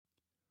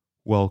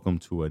Welcome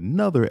to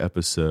another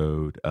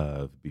episode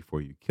of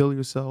Before You Kill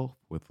Yourself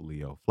with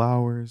Leo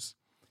Flowers.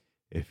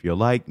 If you're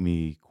like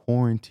me,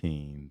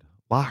 quarantined,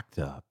 locked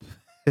up,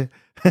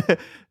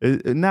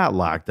 not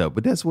locked up,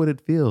 but that's what it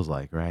feels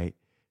like, right?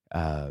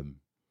 Um,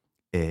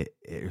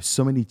 there's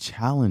so many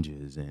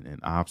challenges and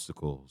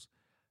obstacles.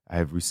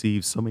 I've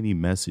received so many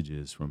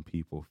messages from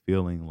people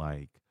feeling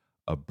like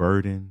a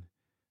burden,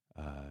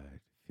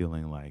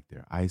 feeling like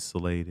they're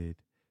isolated,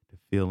 to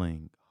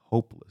feeling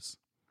hopeless.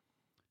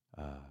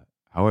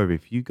 However,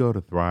 if you go to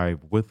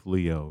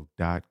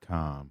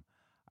thrivewithleo.com,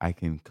 I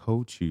can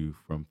coach you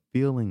from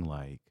feeling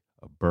like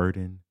a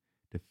burden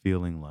to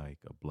feeling like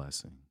a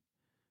blessing,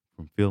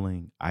 from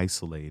feeling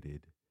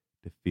isolated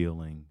to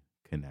feeling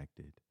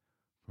connected,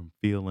 from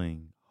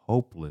feeling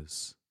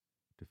hopeless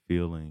to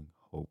feeling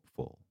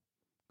hopeful.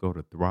 Go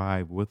to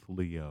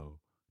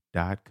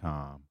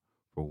thrivewithleo.com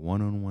for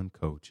one-on-one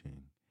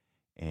coaching,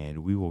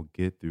 and we will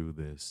get through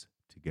this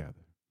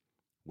together.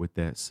 With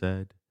that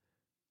said,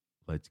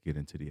 let's get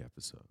into the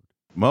episode.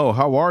 Mo,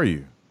 how are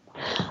you?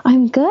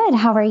 I'm good.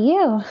 How are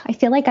you? I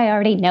feel like I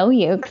already know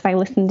you because I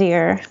listened to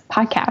your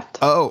podcast.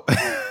 Oh,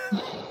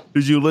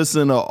 did you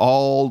listen to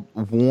all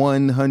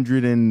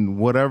 100 and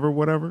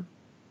whatever?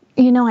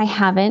 You know, I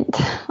haven't.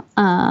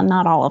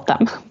 Not all of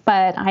them,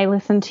 but I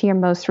listened to your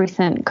most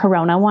recent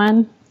Corona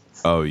one.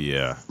 Oh,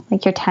 yeah.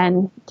 Like your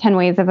 10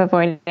 ways of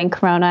avoiding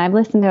Corona. I've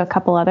listened to a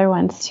couple other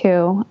ones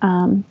too.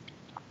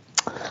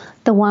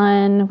 The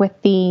one with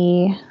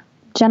the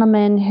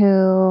gentleman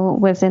who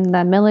was in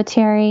the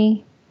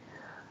military,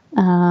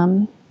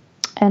 and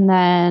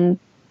then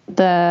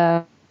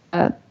the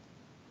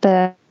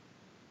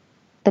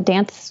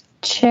dance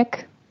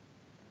chick.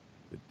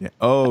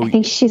 Oh, I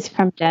think she's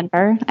from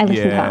Denver. I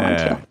listened to that one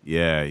too.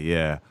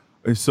 Yeah.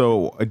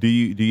 So, do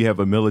you have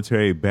a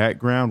military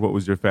background? What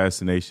was your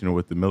fascination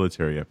with the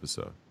military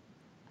episode?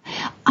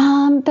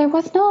 There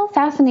was no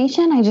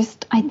fascination.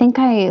 I think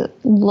I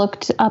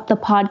looked up the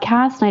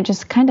podcast and I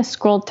just kind of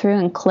scrolled through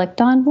and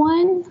clicked on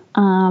one.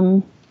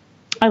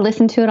 I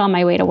listened to it on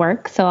my way to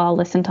work, so I'll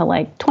listen to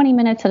like 20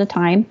 minutes at a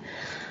time.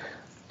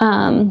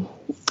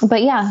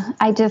 But yeah,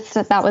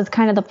 that was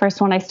kind of the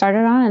first one I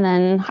started on, and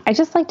then I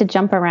just like to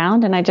jump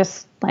around and I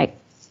just like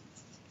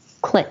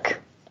click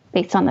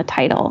based on the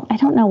title. I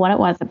don't know what it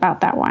was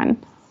about that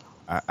one.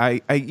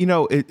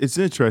 It's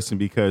interesting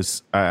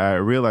because I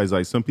realize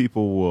like some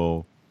people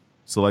will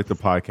select the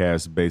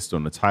podcast based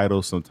on the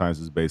title. Sometimes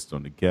it's based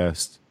on the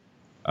guest.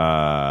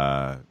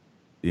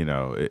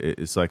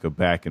 It's like a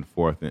back and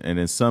forth. And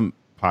in some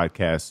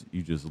podcasts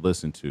you just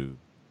listen to,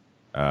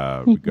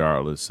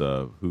 regardless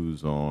of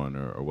who's on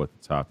or what the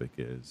topic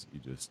is. You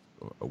just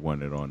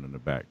want it on in the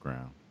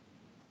background.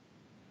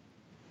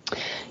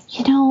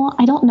 You know,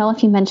 I don't know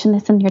if you mentioned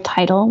this in your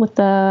title with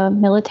the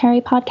military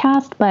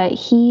podcast, but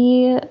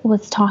he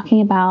was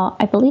talking about,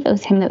 I believe it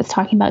was him that was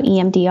talking about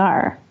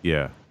EMDR.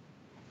 Yeah.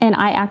 And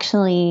I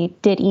actually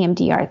did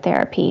EMDR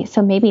therapy.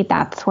 So maybe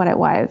that's what it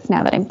was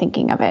now that I'm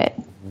thinking of it.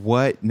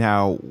 What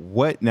now?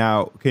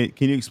 Can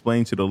you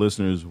explain to the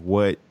listeners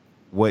what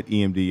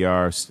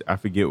EMDR, I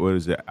forget, what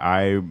is it?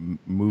 Eye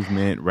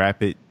movement,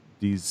 rapid,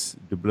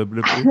 blah, blah,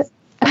 blah.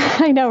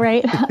 I know,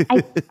 right?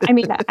 I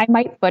mean, I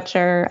might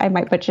butcher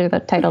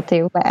the title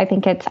too, but I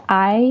think it's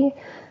eye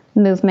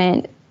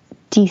movement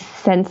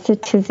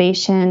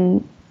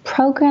desensitization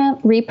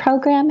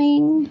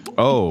reprogramming.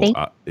 Oh,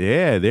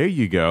 yeah, there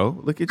you go.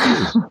 Look at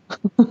you.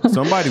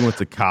 Somebody went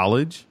to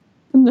college.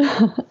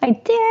 I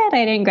did.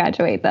 I didn't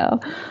graduate though.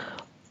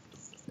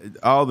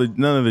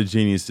 None of the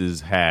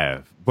geniuses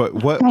have.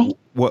 But what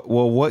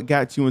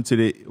got you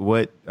into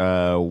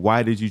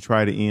why did you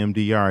try the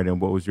EMDR,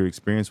 and what was your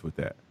experience with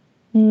that?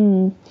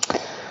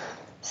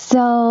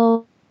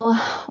 So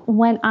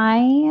when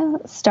I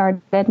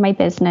started my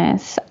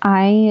business,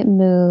 I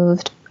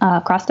moved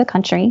across the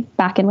country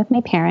back in with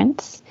my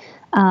parents,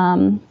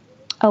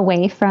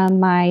 away from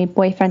my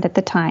boyfriend at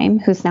the time,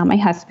 who's now my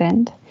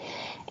husband.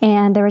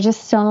 And there were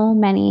just so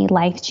many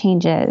life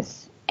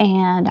changes,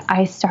 and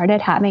I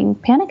started having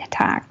panic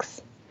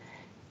attacks.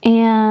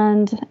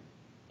 And,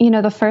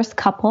 the first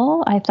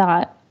couple, I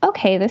thought,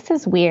 okay, this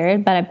is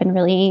weird, but I've been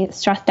really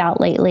stressed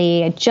out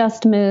lately. I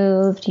just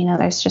moved,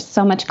 there's just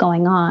so much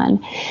going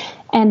on.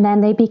 And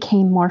then they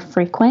became more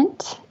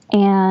frequent,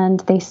 and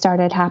they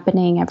started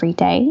happening every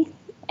day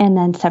and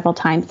then several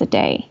times a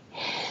day.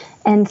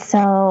 And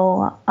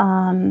so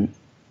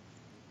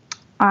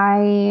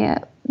I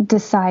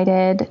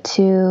decided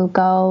to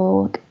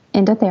go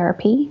into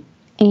therapy,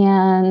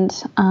 and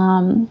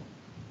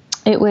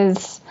it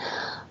was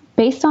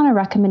based on a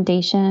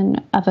recommendation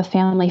of a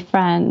family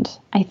friend,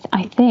 I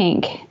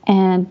think.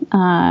 And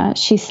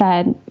she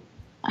said,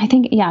 she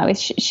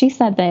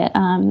said that,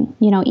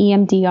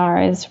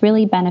 EMDR is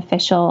really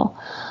beneficial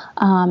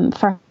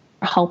for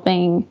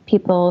helping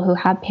people who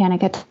have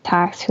panic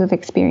attacks who have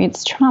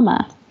experienced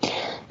trauma.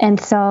 And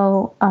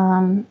so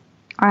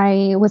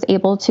I was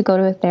able to go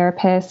to a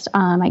therapist.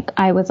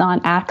 I was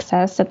on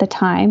Access at the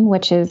time,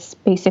 which is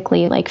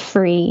basically like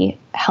free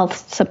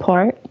health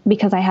support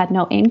because I had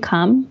no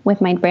income with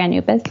my brand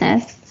new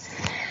business.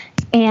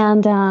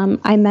 And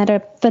I met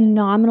a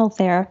phenomenal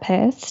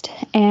therapist,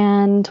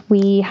 and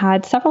we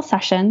had several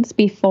sessions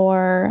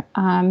before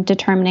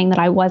determining that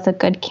I was a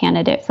good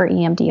candidate for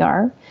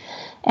EMDR.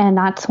 And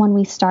that's when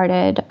we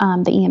started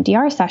the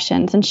EMDR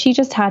sessions. And she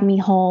just had me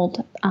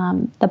hold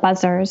the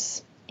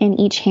buzzers in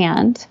each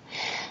hand.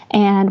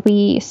 And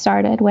we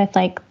started with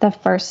like the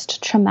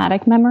first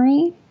traumatic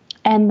memory,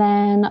 and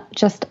then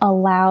just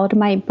allowed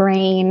my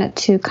brain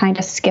to kind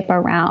of skip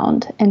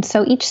around. And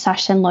so each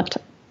session looked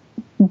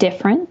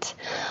different.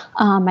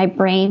 My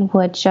brain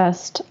would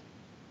just,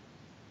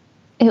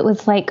 it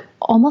was like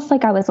almost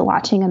like I was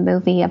watching a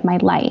movie of my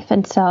life.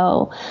 And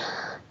so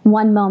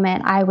one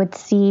moment I would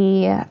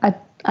see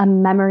a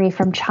memory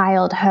from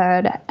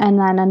childhood, and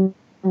then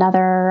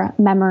another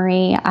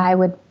memory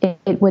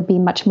it would be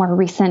much more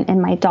recent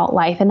in my adult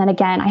life. And then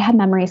again, I had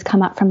memories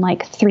come up from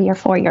like 3 or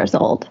 4 years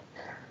old.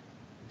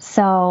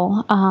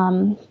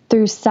 So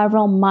through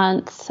several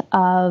months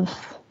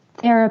of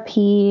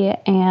therapy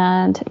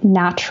and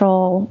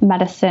natural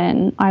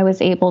medicine, I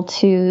was able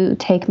to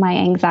take my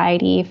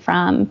anxiety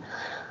from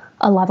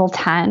a level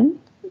 10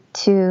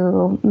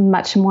 to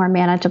much more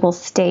manageable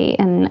state,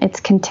 and it's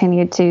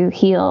continued to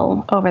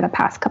heal over the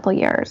past couple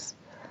years.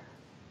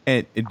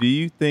 And do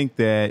you think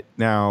that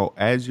now,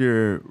 as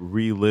you're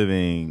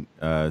reliving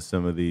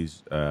some of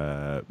these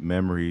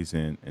memories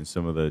and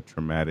some of the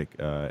traumatic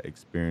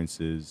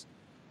experiences,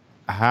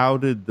 how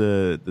did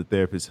the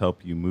therapist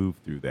help you move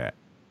through that?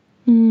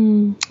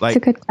 That's a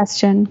good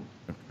question.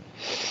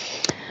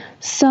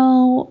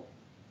 So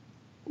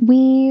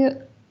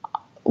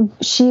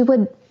she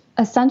would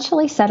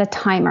essentially set a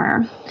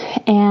timer,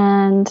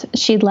 and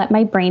she'd let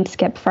my brain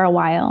skip for a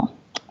while.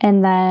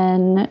 And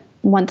then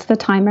once the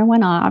timer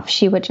went off,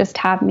 she would just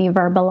have me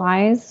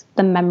verbalize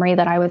the memory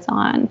that I was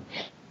on.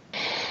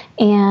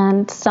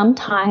 And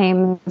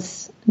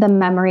sometimes the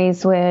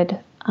memories would,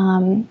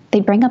 they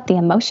bring up the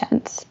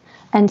emotions.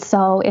 And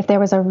so if there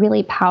was a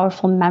really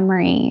powerful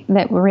memory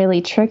that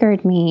really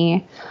triggered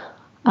me,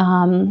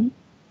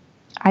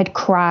 I'd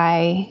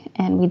cry,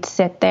 and we'd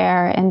sit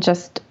there and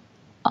just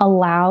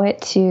allow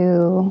it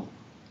to,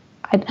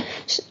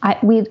 I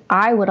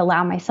would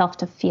allow myself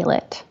to feel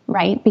it,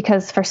 right?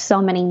 Because for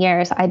so many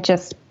years, I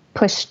just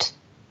pushed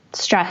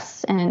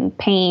stress and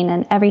pain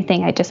and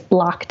everything. I just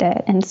blocked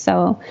it. And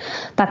so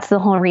that's the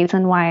whole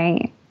reason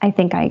why I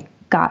think I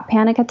got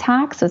panic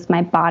attacks, is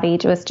my body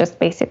was just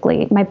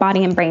basically, my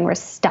body and brain were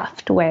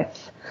stuffed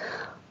with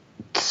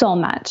so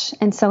much.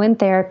 And so in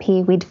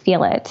therapy, we'd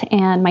feel it.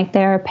 And my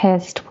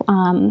therapist,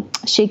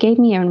 she gave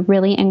me a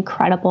really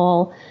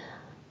incredible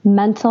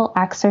mental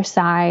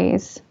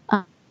exercise.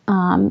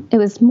 It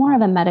was more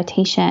of a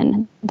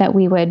meditation that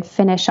we would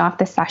finish off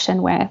the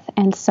session with.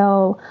 And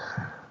so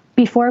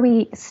before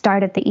we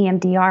started the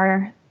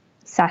EMDR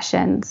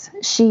sessions,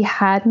 she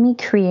had me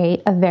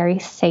create a very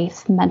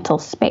safe mental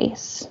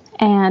space.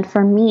 And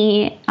for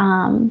me,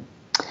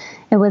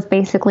 it was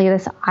basically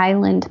this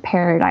island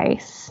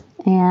paradise.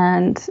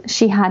 And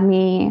she had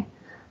me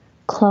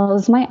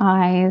close my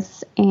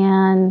eyes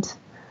and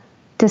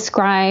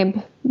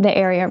describe the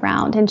area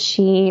around. And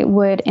she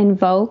would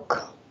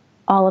invoke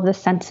all of the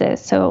senses.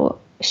 So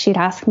she'd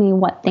ask me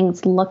what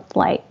things looked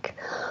like,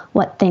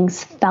 what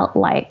things felt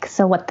like.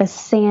 So what the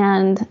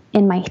sand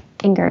in my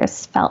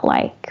fingers felt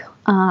like,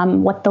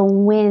 what the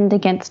wind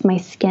against my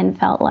skin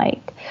felt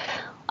like.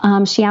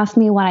 She asked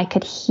me what I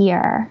could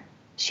hear.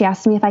 She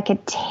asked me if I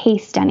could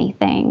taste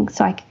anything.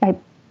 So I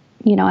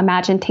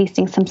imagine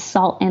tasting some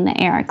salt in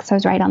the air because I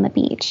was right on the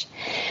beach.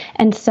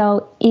 And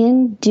so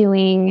in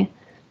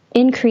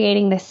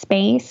creating this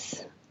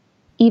space,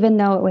 even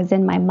though it was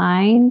in my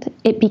mind,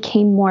 it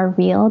became more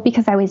real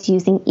because I was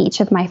using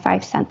each of my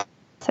 5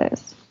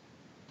 senses.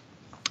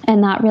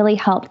 And that really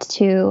helped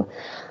to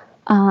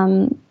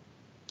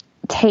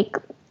take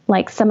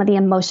like some of the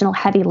emotional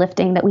heavy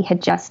lifting that we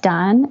had just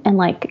done and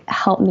like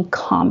help me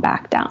calm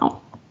back down.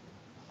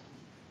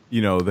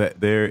 You know,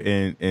 that there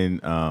in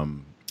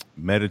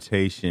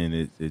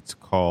meditation, it's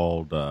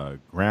called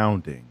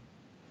grounding,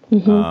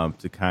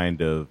 to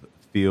kind of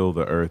feel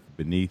the earth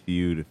beneath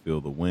you, to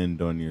feel the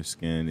wind on your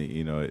skin.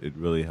 You know, it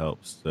really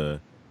helps to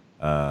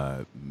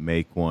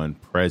make one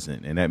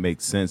present. And that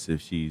makes sense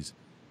if she's,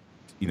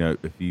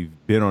 if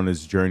you've been on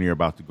this journey or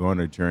about to go on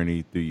a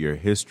journey through your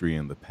history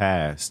in the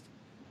past,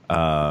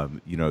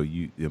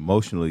 you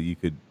emotionally, you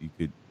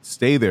could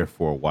stay there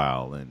for a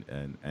while.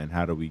 And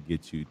how do we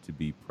get you to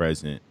be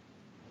present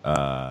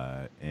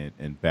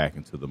and back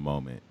into the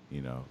moment,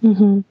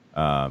 and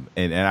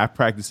I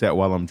practice that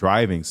while I'm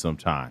driving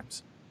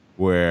sometimes,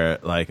 where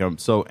like I'm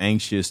so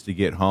anxious to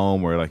get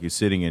home, or like you're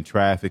sitting in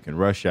traffic and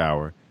rush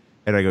hour,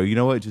 and I go, you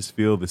know what, just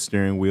feel the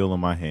steering wheel in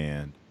my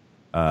hand,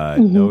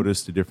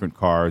 notice the different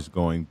cars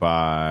going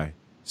by,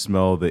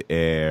 smell the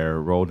air,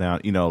 roll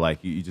down,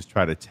 like you just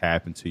try to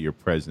tap into your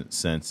present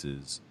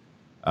senses.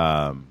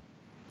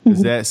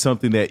 Is that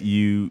something that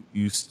you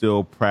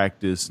still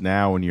practice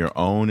now on your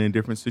own in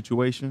different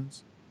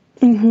situations?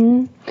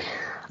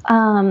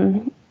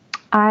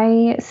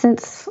 I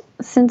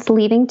since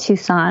leaving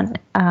Tucson,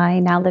 I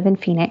now live in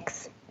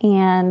Phoenix,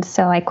 And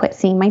so I quit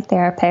seeing my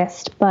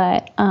therapist,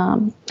 but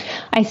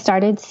I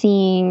started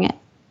seeing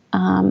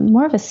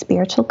more of a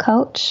spiritual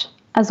coach,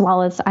 as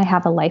well as I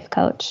have a life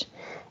coach.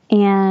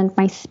 And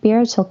my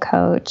spiritual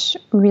coach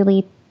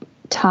really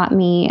taught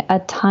me a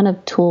ton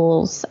of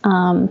tools,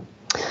 how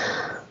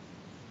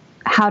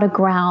to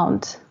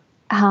ground,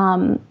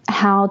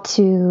 how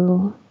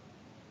to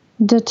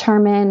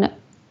determine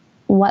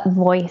what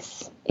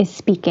voice is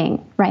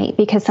speaking, right?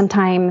 Because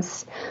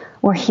sometimes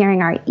we're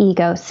hearing our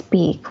ego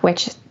speak,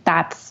 which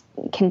that's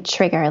can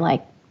trigger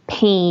like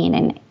pain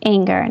and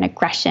anger and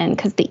aggression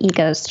because the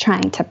ego's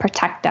trying to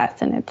protect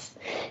us, and it's,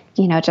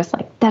 just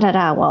like da da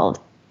da. Well,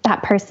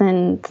 that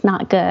person's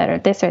not good, or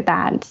this or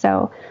that. And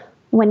so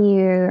when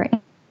you're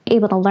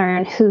able to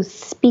learn who's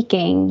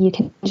speaking, you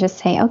can just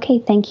say, okay,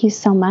 thank you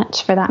so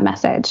much for that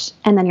message,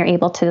 and then you're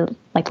able to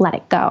like let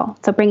it go.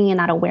 So bringing in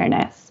that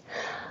awareness.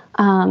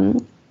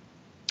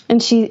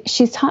 And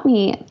she's taught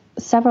me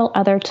several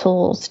other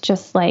tools,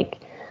 just like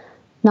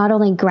not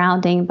only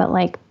grounding, but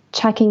like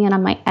checking in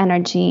on my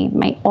energy,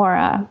 my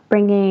aura,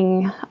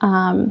 bringing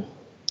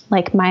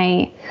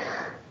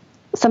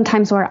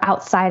sometimes we're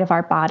outside of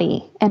our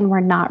body and we're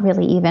not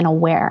really even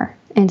aware.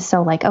 And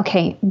so like,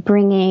 okay,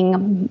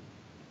 bringing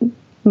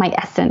my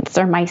essence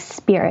or my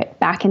spirit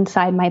back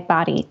inside my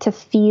body to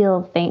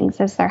feel things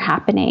as they're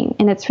happening.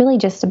 And it's really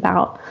just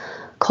about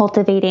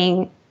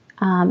cultivating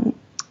an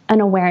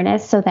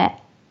awareness so that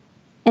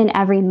in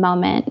every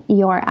moment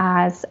you're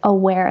as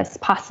aware as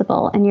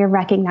possible and you're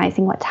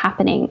recognizing what's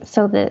happening,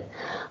 so that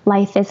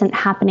life isn't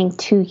happening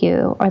to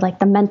you, or like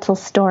the mental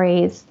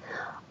stories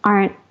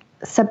aren't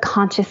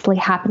subconsciously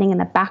happening in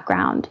the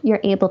background. You're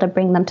able to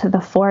bring them to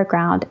the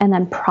foreground and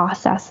then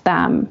process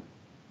them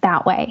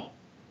that way.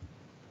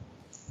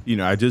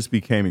 I just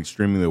became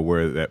extremely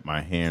aware that my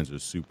hands are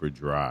super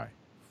dry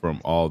from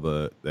all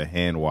the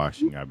hand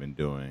washing I've been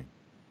doing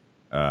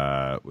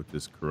with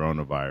this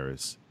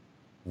coronavirus.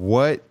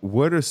 What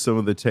are some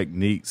of the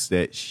techniques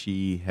that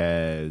she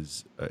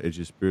has, as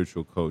your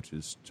spiritual coach,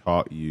 has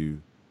taught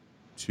you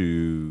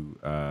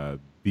to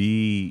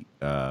be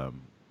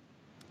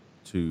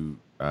to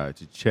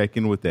check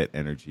in with that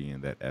energy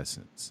and that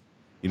essence?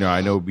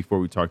 I know before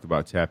we talked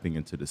about tapping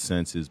into the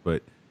senses,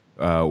 but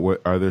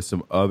are there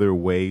some other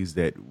ways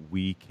that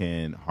we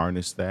can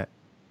harness that?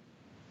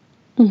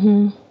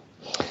 Mm-hmm.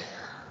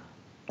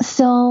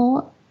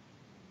 So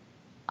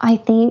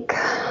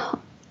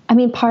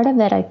part of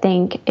it, I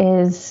think,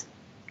 is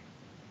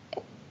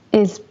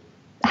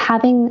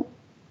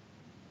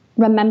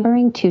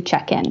remembering to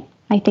check in.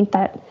 I think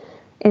that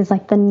is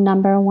like the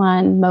number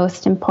one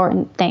most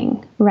important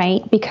thing,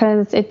 right?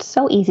 Because it's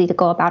so easy to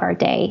go about our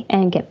day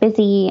and get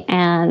busy,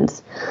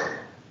 and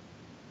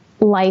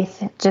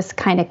life just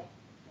kind of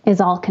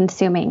is all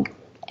consuming.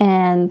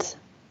 And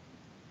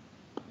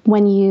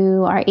when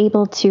you are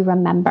able to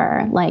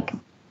remember, like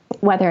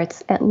whether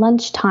it's at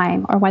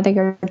lunchtime or whether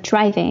you're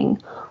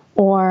driving,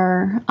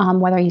 or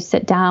whether you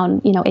sit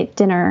down, at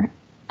dinner,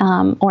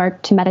 or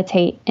to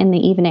meditate in the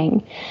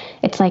evening,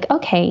 it's like,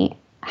 okay,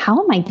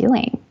 how am I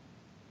doing?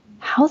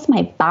 How's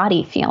my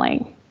body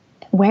feeling?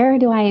 Where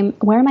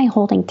am I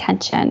holding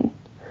tension?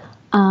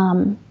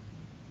 How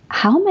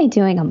am I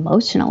doing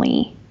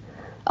emotionally?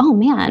 Oh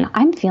man,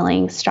 I'm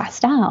feeling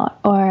stressed out,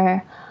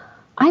 or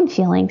I'm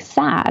feeling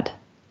sad.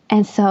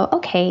 And so,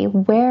 okay,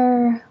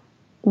 where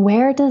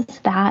does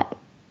that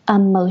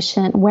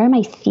emotion, where am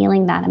I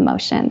feeling that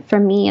emotion? For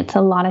me, it's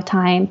a lot of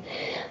time,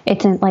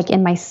 it's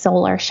in my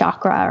solar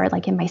chakra, or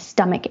like in my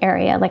stomach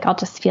area. Like I'll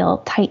just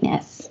feel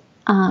tightness.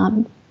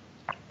 And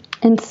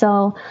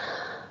so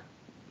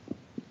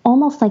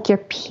almost like you're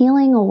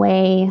peeling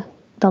away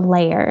the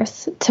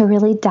layers to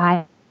really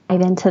dive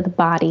into the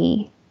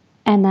body,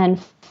 and then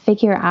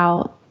figure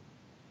out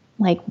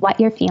like what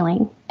you're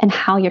feeling and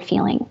how you're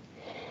feeling.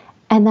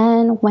 And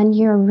then when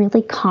you're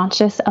really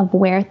conscious of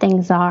where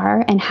things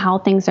are and how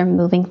things are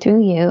moving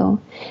through you,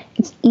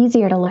 it's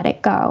easier to let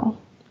it go.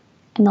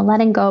 And the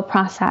letting go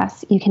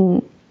process, you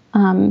can,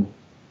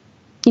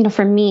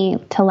 for me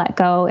to let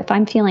go, if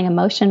I'm feeling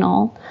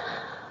emotional,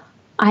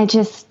 I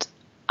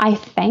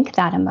thank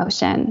that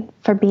emotion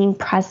for being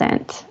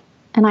present.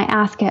 And I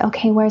ask it,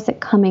 okay, where's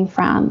it coming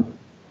from?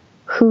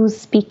 Who's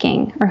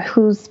speaking, or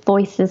whose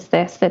voice is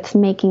this that's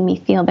making me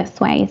feel this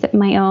way? Is it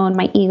my own,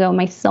 my ego,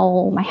 my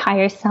soul, my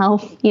higher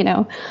self,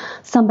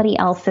 somebody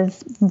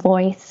else's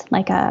voice,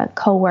 like a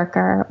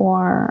coworker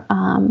or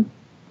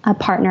a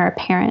partner, a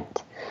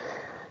parent?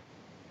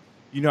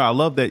 I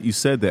love that you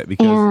said that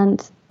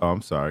because...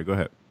 I'm sorry. Go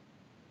ahead.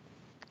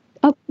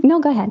 Oh, no,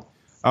 go ahead.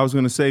 I was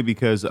going to say,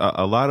 because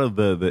a lot of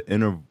the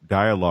inner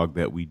dialogue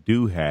that we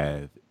do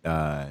have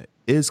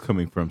is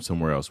coming from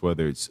somewhere else,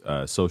 whether it's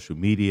social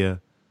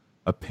media,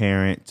 a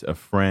parent, a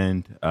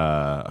friend,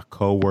 a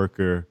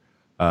coworker,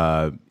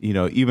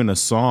 even a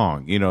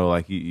song.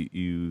 Like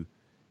you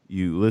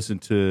listen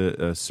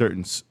to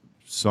certain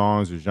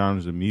songs or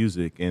genres of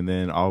music, and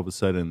then all of a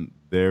sudden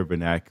their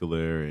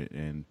vernacular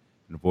and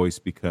voice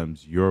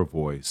becomes your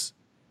voice,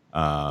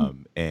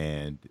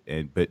 And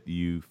but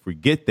you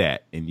forget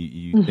that, and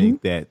you Hmm.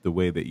 think that the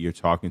way that you're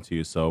talking to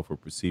yourself or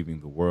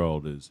perceiving the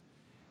world is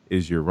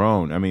your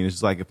own. I mean,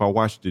 it's like if I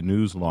watch the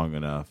news long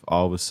enough,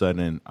 all of a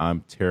sudden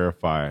I'm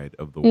terrified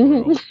of the Hmm.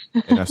 world,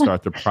 and I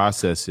start to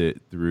process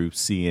it through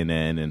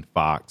CNN and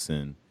Fox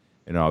and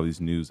all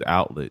these news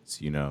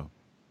outlets, you know.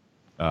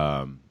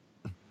 Um,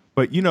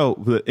 but you know,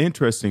 the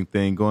interesting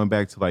thing, going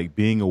back to like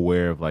being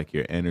aware of like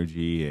your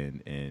energy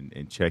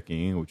and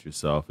checking in with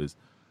yourself is,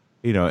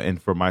 you know,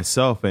 and for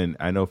myself, and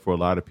I know for a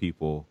lot of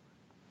people,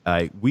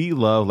 like we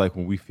love like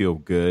when we feel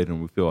good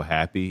and we feel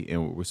happy,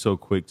 and we're so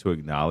quick to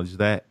acknowledge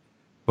that.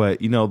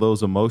 But you know,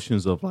 those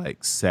emotions of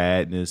like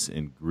sadness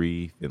and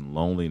grief and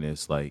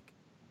loneliness, like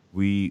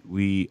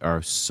we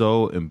are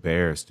so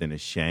embarrassed and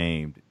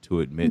ashamed to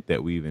admit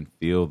that we even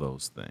feel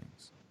those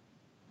things.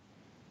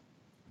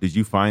 Did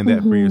you find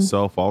that for Hmm.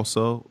 yourself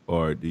also,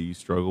 or do you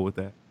struggle with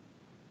that?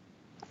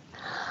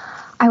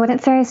 I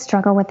wouldn't say I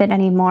struggle with it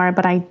anymore,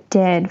 but I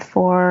did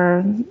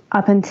for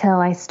up until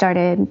I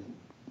started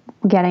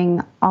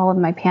getting all of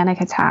my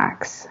panic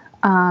attacks.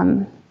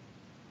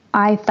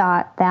 I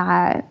thought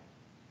that,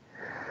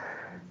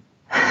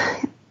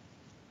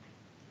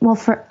 well,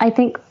 for I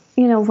think,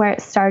 where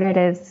it started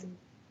is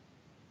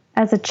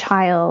as a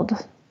child,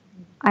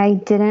 I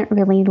didn't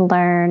really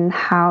learn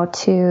how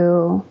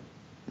to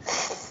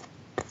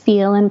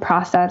feel and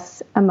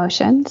process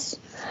emotions.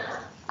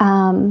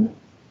 Um,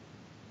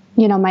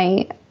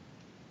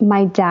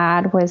 my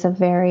dad was a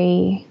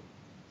very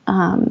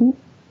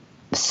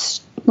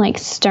like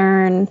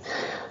stern,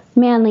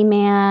 manly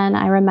man.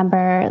 I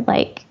remember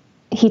like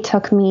he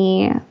took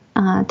me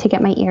to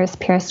get my ears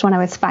pierced when I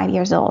was 5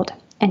 years old,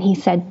 and he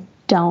said,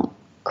 "Don't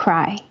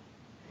cry,"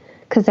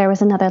 because there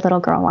was another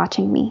little girl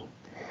watching me.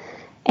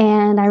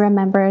 And I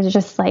remember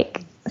just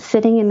like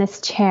sitting in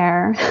this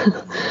chair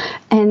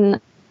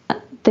and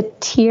the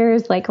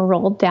tears like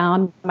rolled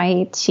down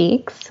my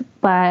cheeks,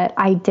 but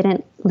I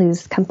didn't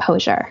lose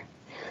composure.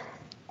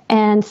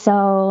 And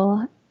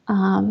so,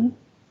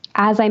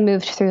 as I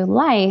moved through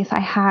life, I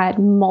had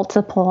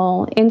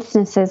multiple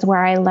instances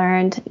where I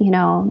learned,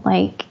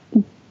 like,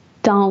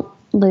 don't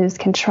lose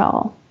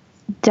control,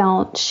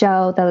 don't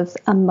show those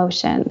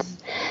emotions.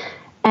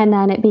 And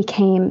then it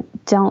became,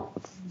 don't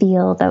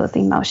feel those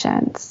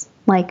emotions.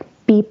 Like,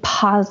 be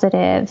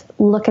positive,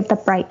 look at the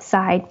bright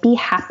side, be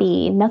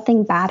happy,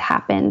 nothing bad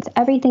happens.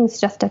 Everything's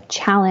just a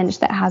challenge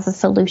that has a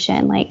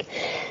solution. Like,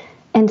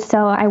 and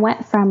so I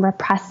went from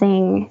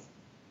repressing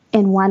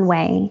in one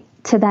way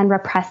to then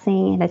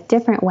repressing in a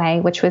different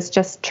way, which was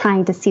just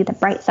trying to see the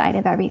bright side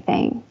of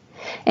everything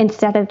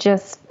instead of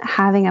just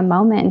having a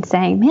moment and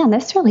saying, man,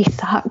 this really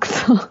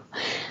sucks.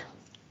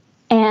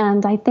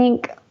 And I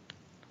think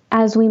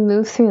as we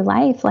move through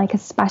life, like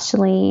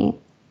especially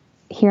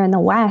here in the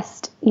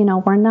West,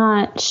 we're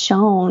not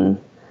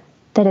shown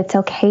that it's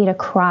okay to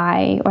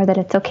cry or that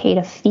it's okay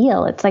to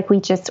feel. It's like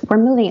we're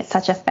moving at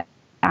such a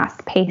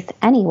fast pace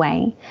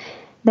anyway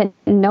that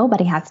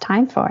nobody has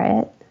time for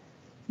it.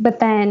 But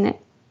then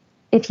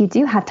if you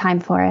do have time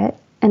for it,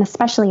 and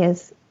especially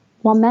as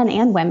well, men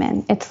and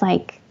women, it's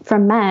like for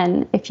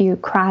men, if you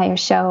cry or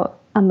show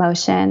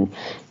emotion,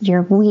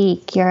 you're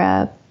weak, you're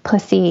a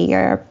pussy,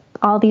 you're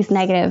all these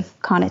negative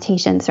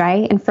connotations,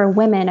 right? And for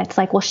women, it's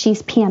like, well,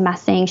 she's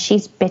PMSing,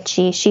 she's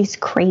bitchy, she's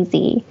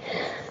crazy.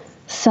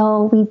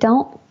 So we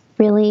don't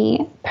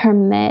really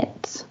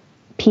permit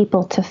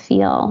people to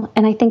feel.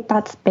 And I think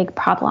that's a big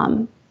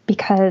problem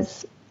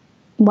because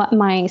what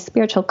my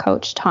spiritual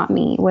coach taught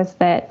me was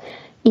that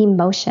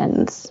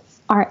emotions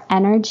are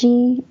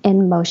energy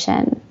in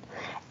motion.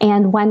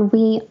 And when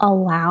we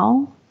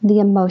allow the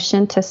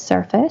emotion to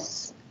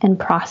surface and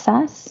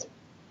process,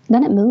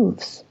 then it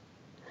moves.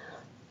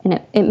 And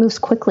it moves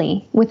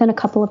quickly within a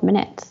couple of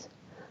minutes.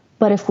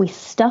 But if we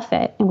stuff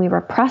it and we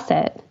repress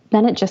it,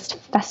 then it just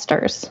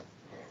festers.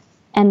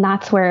 And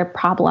that's where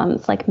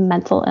problems like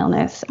mental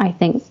illness, I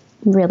think,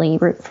 really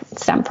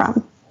stem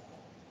from.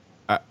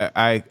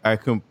 I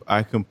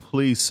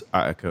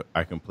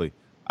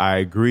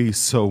agree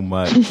so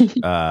much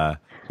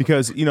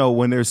because you know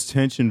when there's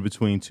tension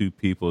between two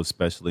people,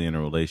 especially in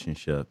a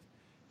relationship,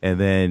 and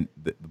then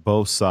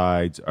both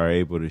sides are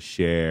able to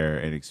share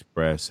and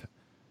express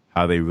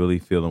how they really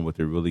feel and what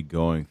they're really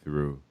going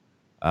through.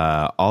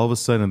 All of a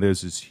sudden,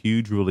 there's this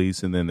huge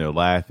release, and then they're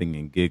laughing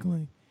and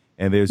giggling,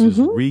 and there's this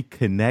Mm-hmm.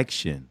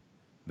 reconnection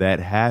that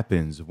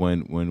happens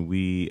when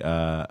we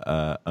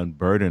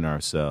unburden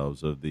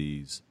ourselves of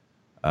these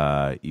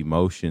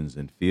emotions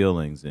and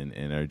feelings,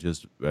 and are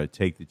just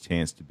take the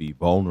chance to be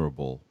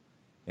vulnerable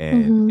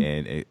Mm-hmm.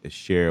 and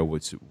share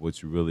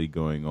what's really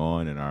going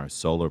on in our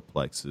solar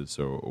plexus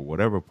or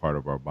whatever part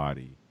of our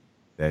body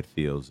that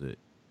feels it.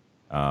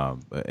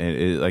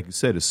 And like you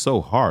said, it's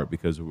so hard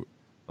because a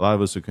lot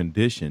of us are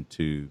conditioned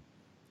to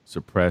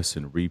suppress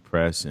and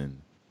repress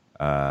and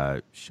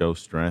show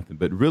strength.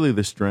 But really,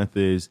 the strength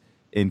is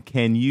in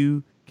can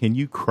you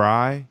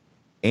cry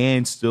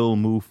and still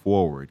move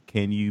forward?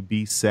 Can you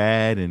be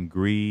sad and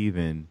grieve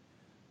and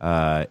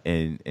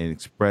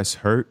express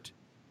hurt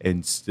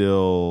and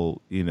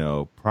still,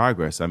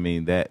 progress. I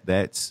mean,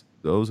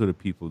 those are the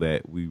people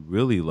that we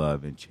really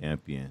love and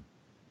champion.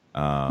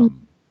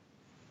 Um,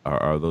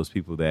 are those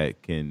people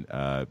that can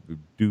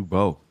do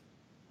both.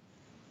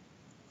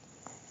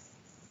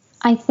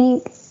 I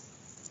think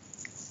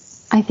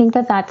I think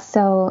that that's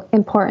so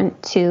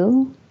important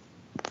too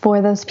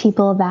for those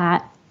people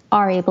that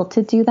are able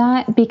to do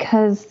that,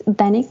 because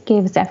then it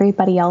gives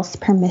everybody else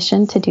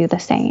permission to do the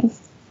same.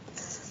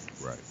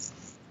 Right.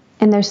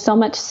 And there's so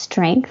much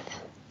strength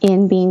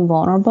in being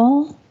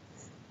vulnerable.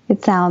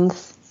 It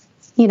sounds,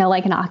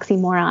 like an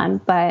oxymoron,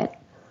 but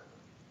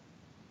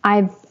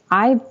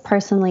I've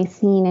personally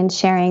seen in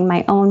sharing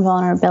my own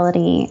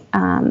vulnerability.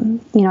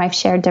 I've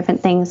shared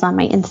different things on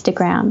my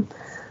Instagram,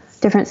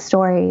 different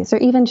stories, or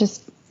even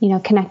just,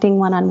 connecting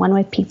one-on-one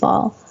with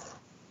people.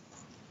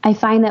 I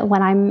find that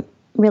when I'm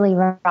really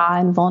raw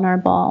and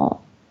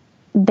vulnerable,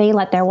 they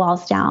let their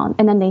walls down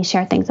and then they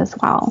share things as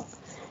well.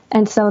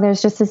 And so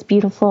there's just this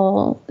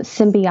beautiful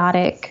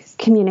symbiotic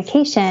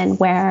communication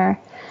where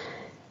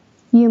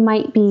you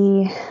might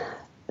be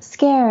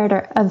scared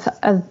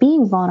of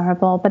being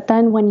vulnerable, but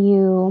then when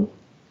you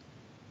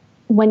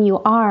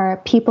are,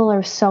 people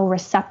are so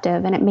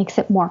receptive and it makes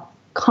it more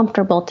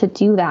comfortable to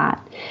do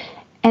that.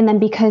 And then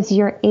because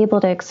you're able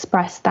to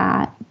express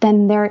that,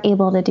 then they're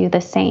able to do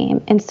the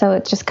same. And so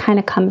it just kind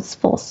of comes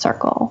full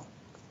circle.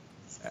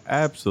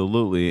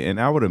 Absolutely.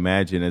 And I would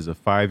imagine as a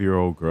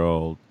 5-year-old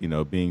girl,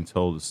 being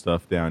told to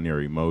stuff down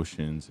your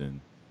emotions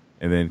and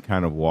then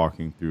kind of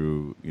walking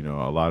through, a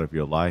lot of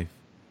your life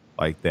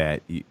like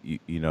that,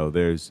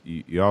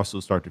 you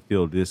also start to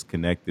feel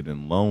disconnected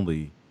and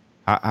lonely.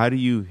 How do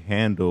you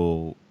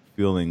handle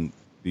do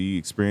you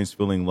experience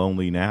feeling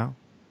lonely now?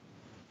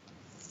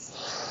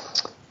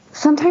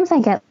 Sometimes I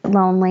get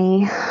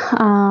lonely.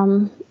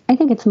 I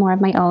think it's more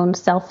of my own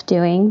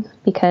self-doing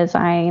because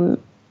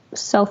I'm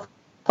so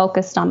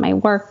focused on my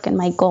work and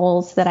my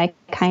goals that I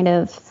kind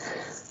of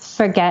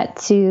forget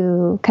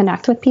to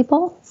connect with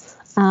people.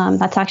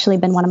 That's actually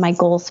been one of my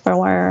goals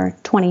for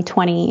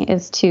 2020,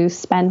 is to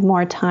spend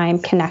more time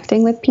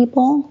connecting with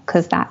people,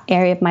 because that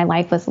area of my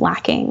life was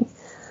lacking.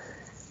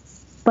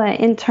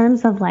 But in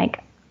terms of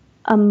like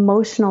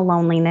emotional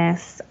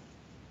loneliness,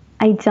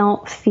 I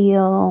don't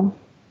feel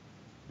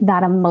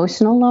that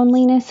emotional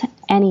loneliness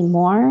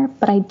anymore,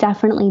 but I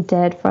definitely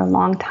did for a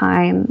long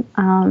time,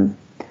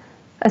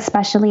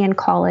 especially in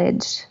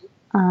college,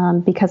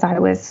 because I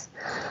was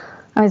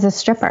a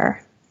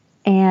stripper.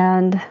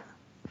 And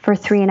for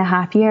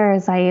 3.5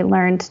 years, I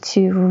learned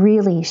to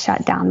really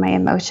shut down my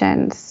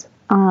emotions.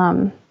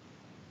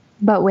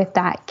 But with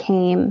that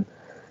came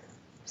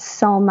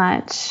so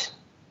much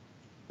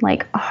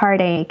like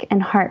heartache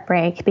and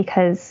heartbreak,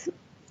 because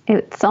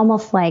it's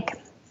almost like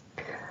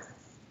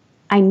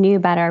I knew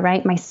better,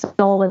 right? My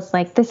soul was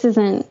like, this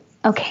isn't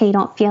okay,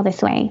 don't feel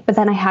this way. But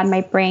then I had my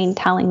brain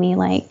telling me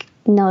like,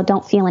 no,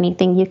 don't feel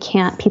anything. You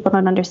can't. People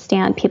don't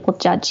understand. People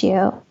judge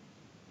you.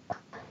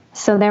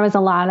 So there was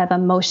a lot of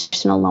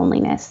emotional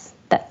loneliness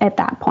at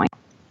that point.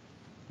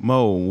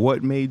 Mo,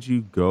 what made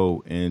you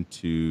go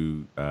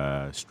into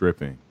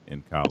stripping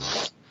in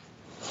college?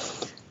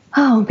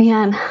 Oh,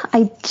 man,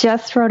 I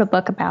just wrote a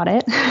book about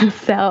it.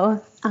 So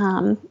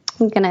I'm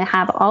going to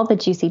have all the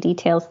juicy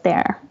details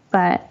there.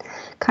 But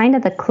kind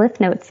of the Cliff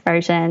Notes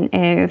version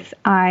is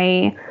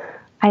I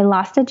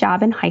lost a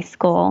job in high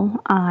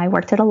school. I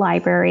worked at a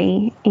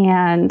library,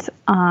 and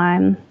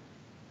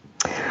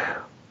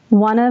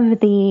one of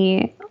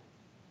the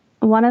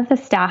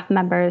staff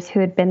members who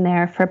had been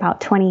there for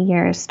about 20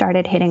 years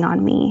started hitting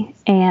on me,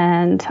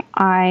 and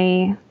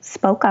I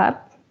spoke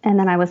up, and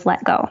then I was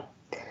let go.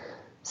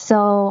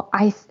 So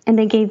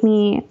they gave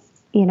me,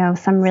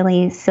 some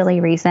really silly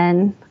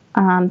reason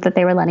that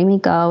they were letting me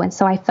go, and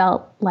so I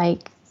felt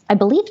like I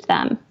believed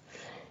them.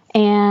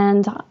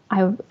 And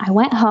I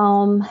went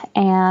home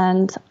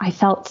and I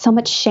felt so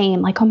much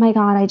shame, like, oh my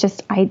God,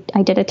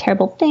 I did a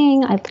terrible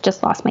thing. I've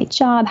just lost my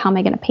job. How am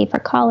I going to pay for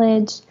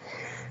college?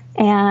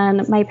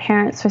 And my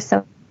parents were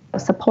so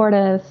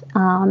supportive.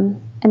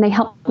 And they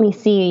helped me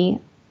see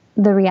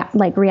the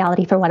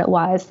reality for what it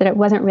was, that it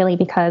wasn't really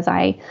because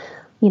I,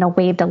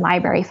 waived a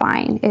library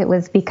fine. It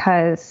was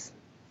because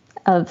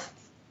of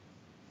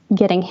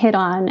getting hit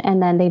on,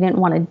 and then they didn't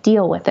want to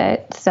deal with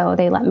it, so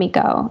they let me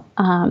go.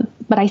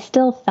 But I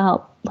still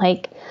felt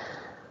like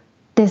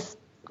this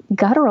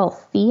guttural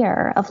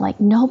fear of like,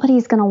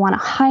 nobody's going to want to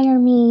hire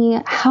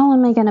me. How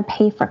am I going to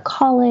pay for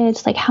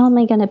college? Like, how am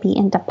I going to be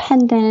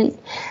independent?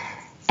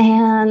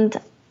 And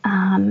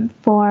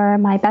for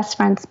my best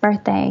friend's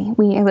birthday,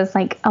 it was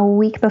like a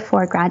week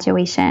before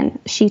graduation.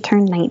 She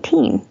turned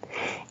 19,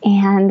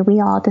 and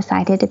we all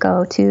decided to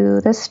go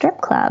to the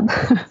strip club.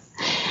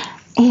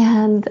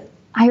 And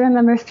I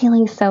remember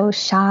feeling so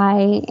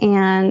shy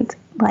and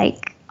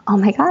like, oh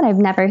my God, I've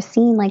never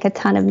seen like a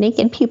ton of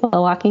naked people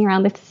walking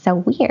around. This is so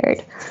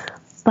weird.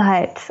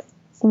 But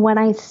when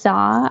I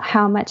saw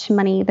how much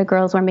money the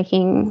girls were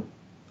making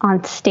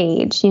on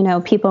stage,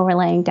 people were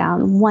laying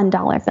down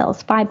 $1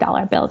 bills,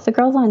 $5 bills. The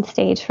girl's on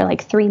stage for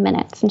like 3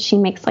 minutes and she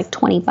makes like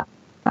 20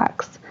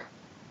 bucks.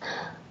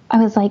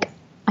 I was like,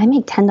 I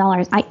make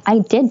 $10. I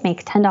did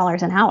make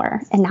 $10 an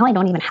hour, and now I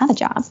don't even have a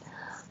job.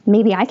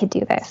 Maybe I could do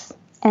this.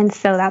 And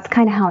so that's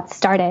kind of how it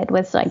started,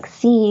 was like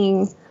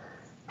seeing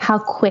how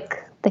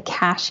quick the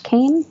cash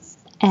came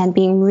and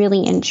being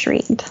really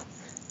intrigued.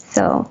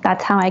 So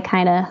that's how I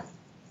kind of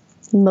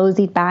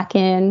moseyed back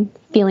in,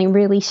 feeling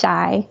really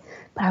shy.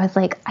 But I was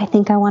like, I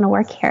think I want to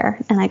work here.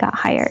 And I got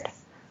hired.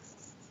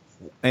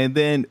 And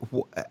then,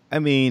 I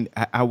mean,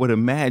 I would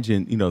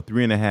imagine,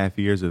 3.5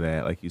 years of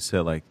that, like you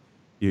said, like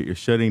you're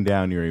shutting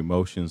down your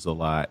emotions a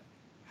lot.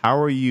 How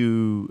are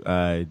you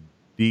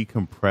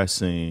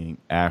decompressing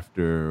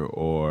after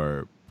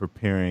or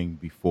preparing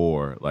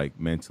before, like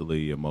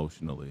mentally,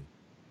 emotionally?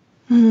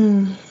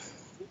 When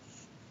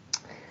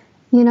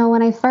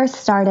I first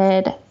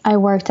started, I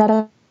worked at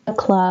a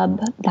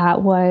club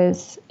that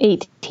was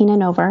 18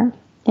 and over.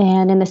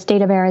 And in the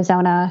state of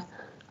Arizona,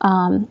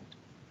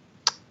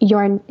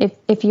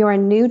 if you're a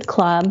nude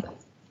club,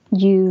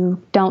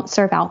 you don't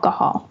serve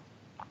alcohol.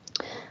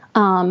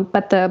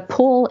 But the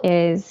pool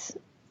is,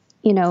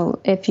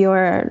 if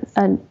you're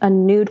a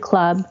nude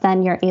club,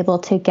 then you're able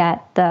to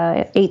get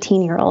the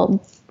 18-year-old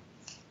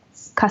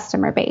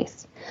customer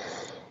base.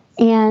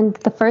 And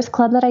the first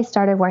club that I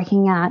started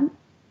working at,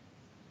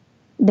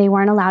 they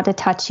weren't allowed to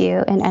touch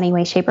you in any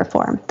way, shape, or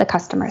form. The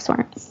customers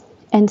weren't.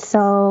 And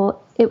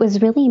so it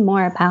was really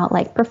more about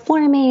like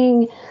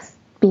performing,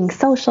 being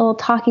social,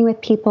 talking with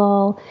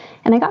people.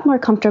 And I got more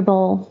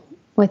comfortable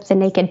with the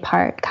naked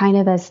part kind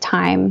of as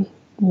time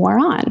wore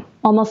on,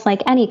 almost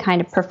like any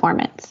kind of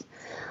performance.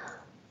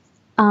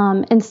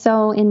 And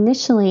so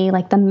initially,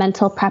 like the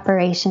mental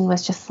preparation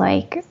was just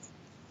like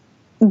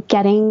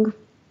psyching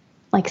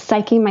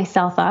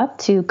myself up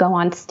to go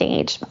on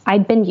stage.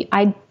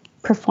 I'd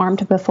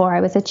performed before. I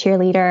was a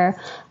cheerleader.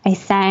 I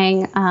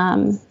sang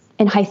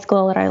in high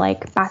school at our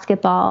like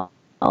basketball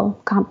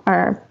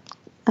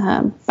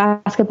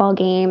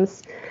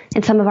games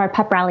and some of our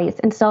pep rallies.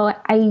 And so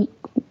I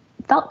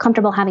felt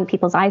comfortable having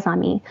people's eyes on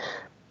me,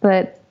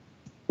 but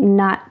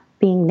not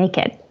being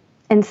naked.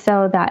 And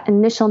so that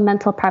initial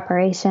mental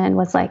preparation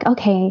was like,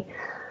 okay,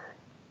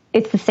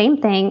 it's the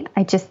same thing.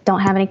 I just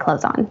don't have any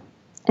clothes on.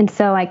 And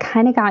so I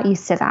kind of got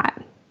used to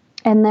that.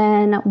 And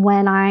then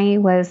when I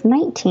was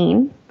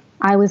 19,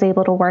 I was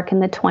able to work in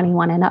the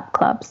 21 and up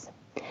clubs.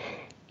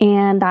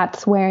 And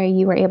that's where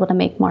you were able to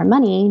make more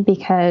money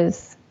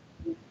because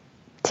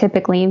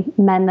typically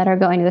men that are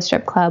going to the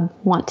strip club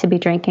want to be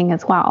drinking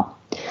as well.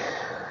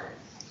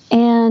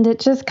 And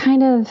it just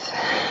kind of,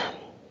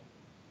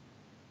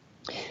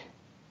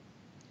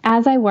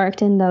 as I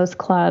worked in those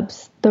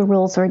clubs, the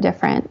rules were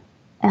different.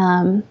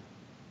 Men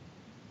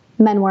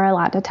were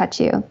allowed to touch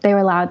you. They were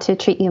allowed to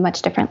treat you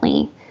much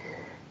differently.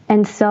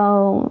 And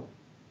so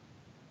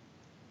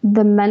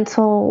the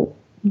mental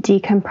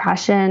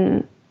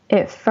decompression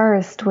at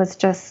first was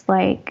just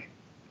like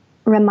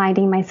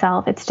reminding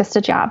myself, it's just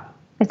a job.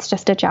 It's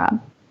just a job.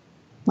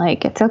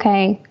 Like, it's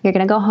okay. You're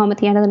going to go home at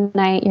the end of the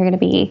night. You're going to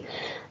be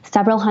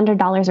several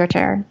 $100s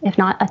richer, if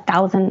not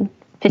 $1,000,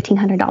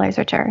 $1,500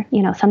 richer.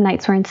 Some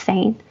nights were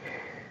insane.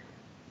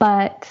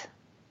 But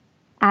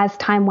as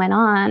time went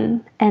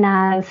on and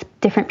as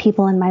different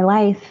people in my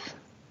life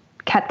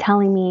kept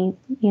telling me,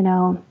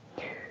 you're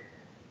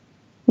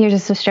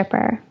just a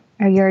stripper,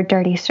 or you're a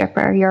dirty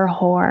stripper, you're a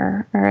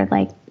whore, or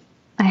like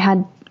I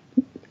had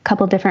a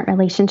couple different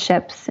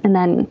relationships, and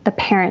then the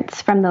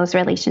parents from those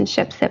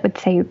relationships that would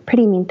say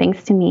pretty mean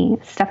things to me,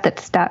 stuff that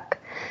stuck.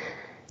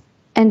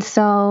 And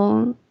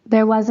so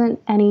there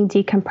wasn't any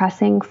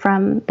decompressing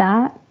from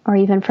that or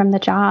even from the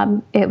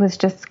job. It was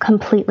just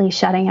completely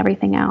shutting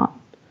everything out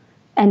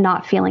and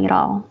not feeling at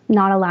all,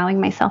 not allowing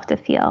myself to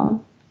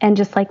feel, and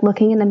just like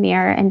looking in the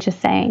mirror and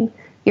just saying,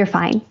 you're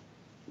fine.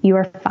 You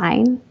are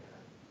fine.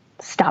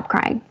 Stop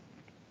crying.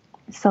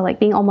 So like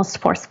being almost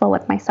forceful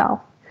with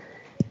myself.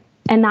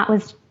 And that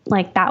was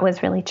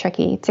really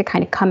tricky to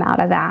kind of come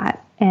out of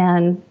that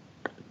and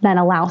then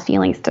allow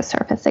feelings to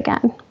surface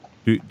again.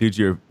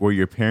 Were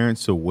your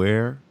parents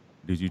aware?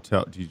 Did you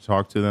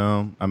talk to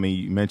them? I mean,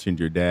 you mentioned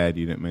your dad,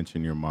 you didn't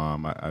mention your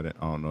mom. I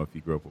don't know if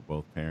you grew up with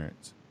both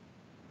parents.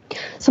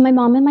 So my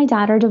mom and my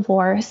dad are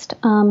divorced.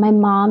 My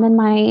mom and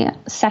my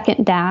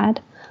second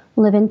dad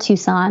live in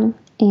Tucson,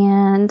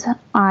 and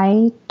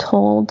I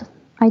told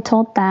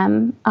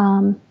them,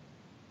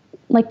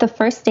 like the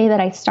first day that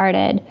I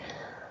started,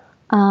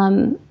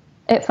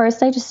 at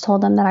first I just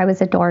told them that I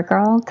was a door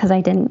girl because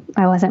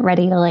I wasn't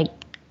ready to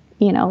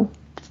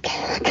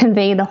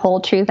convey the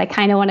whole truth. I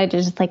kind of wanted to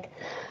just like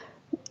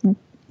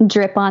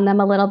drip on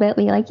them a little bit,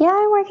 be like, yeah,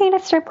 I'm working at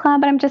a strip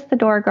club, but I'm just the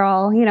door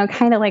girl,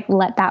 kind of like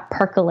let that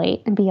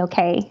percolate and be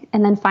okay.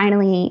 And then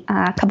finally,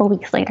 a couple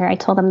weeks later, I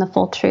told them the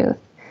full truth.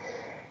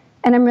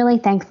 And I'm really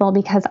thankful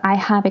because I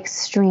have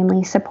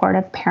extremely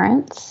supportive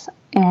parents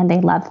and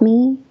they love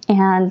me,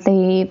 and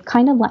they've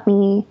kind of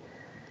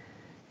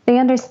they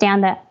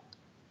understand that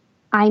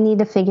I need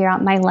to figure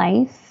out my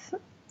life,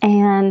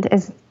 and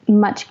as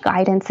much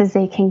guidance as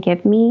they can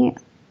give me.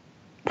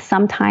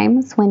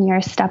 Sometimes when you're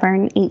a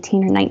stubborn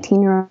 18 or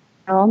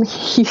 19-year-old,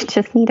 you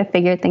just need to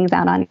figure things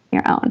out on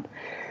your own.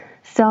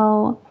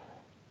 So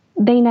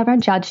they never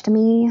judged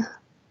me.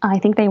 I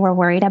think they were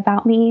worried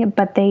about me,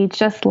 but they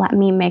just let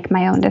me make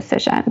my own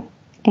decision.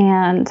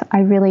 And I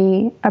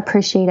really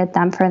appreciated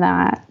them for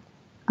that,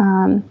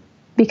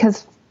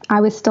 because I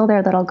was still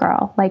their little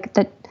girl. Like,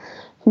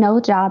 no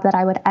job that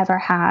I would ever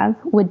have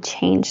would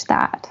change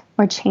that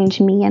or change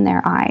me in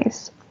their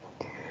eyes.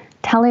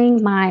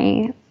 Telling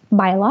my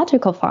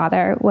biological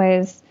father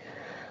was,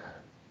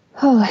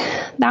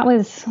 that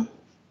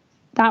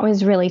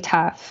was really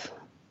tough.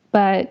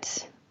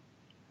 But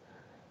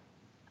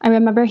I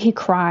remember he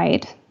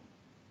cried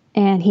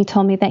and he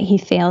told me that he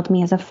failed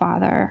me as a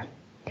father.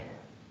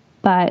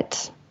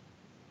 But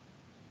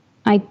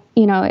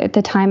at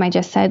the time I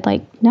just said,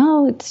 like,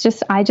 no,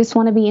 I just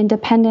want to be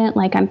independent.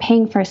 Like, I'm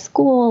paying for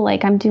school.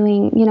 Like, I'm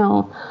doing,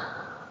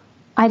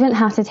 I didn't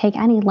have to take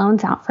any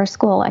loans out for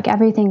school. Like,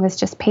 everything was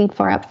just paid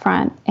for up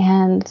front.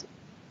 And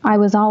I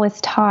was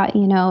always taught,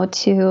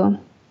 from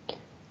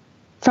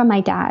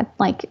my dad,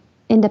 like,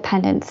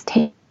 independence,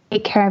 take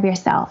care of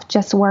yourself,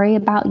 just worry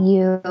about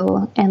you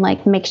and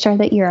like make sure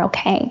that you're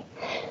okay.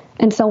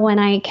 And so when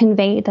I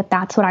conveyed that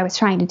that's what I was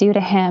trying to do to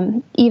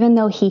him, even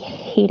though he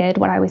hated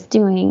what I was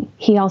doing,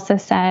 he also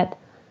said,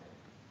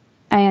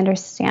 I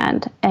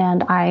understand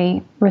and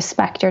I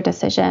respect your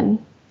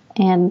decision,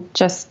 and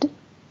just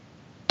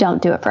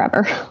don't do it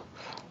forever.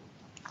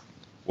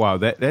 Wow,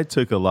 that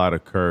took a lot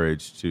of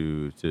courage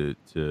to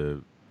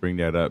bring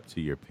that up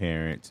to your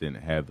parents and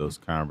have those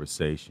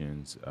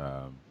conversations.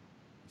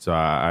 So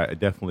I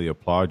definitely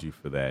applaud you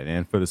for that,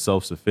 and for the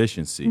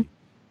self-sufficiency.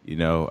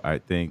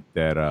 I think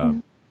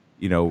that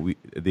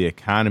the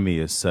economy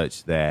is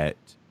such that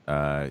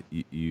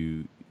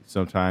you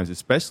sometimes,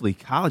 especially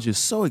college, is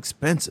so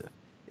expensive.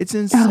 It's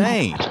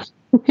insane.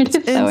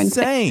 It's so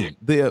insane.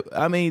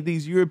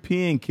 These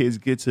European kids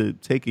get to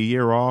take a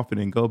year off and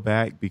then go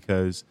back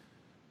because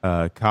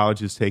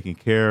college is taking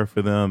care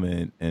for them,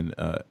 and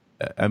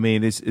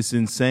it's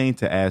insane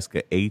to ask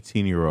an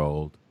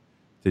 18-year-old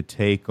to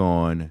take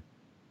on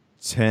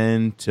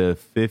 $10 to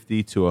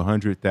 $50 to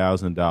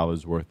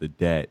 $100,000 worth of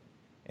debt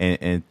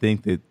and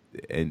think that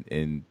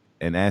and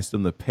ask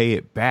them to pay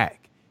it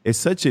back. It's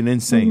such an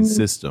insane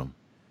system.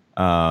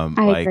 I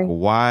agree.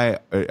 Why?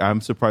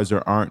 I'm surprised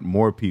there aren't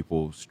more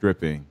people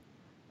stripping,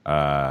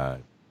 to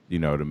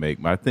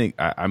make. I think.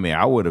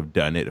 I would have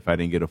done it if I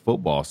didn't get a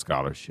football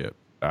scholarship.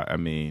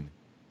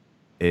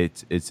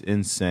 It's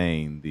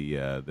insane,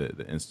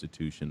 the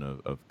institution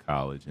of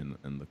college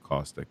and the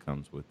cost that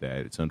comes with that.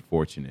 It's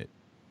unfortunate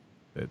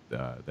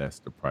that that's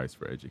the price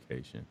for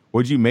education.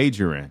 What'd you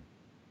major in?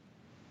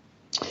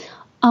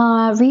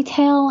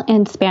 Retail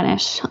and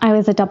Spanish. I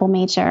was a double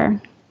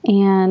major,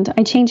 and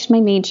I changed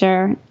my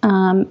major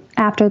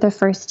after the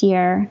first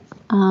year.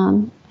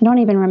 I don't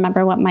even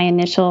remember what my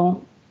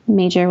initial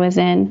major was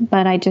in,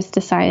 but I just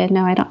decided,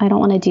 no, I don't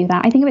want to do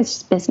that. I think it was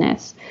just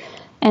business.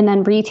 And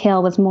then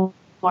retail was more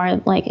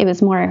like, it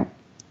was more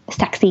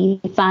sexy,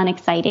 fun,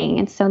 exciting.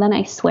 And so then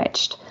I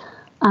switched.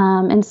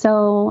 And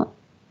so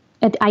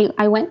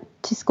I went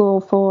to school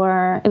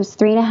it was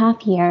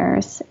 3.5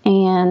 years,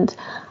 and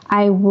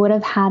I would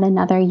have had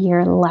another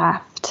year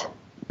left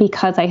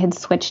because I had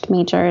switched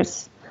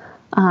majors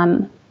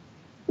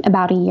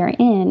about a year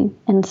in.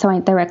 And so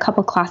there were a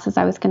couple classes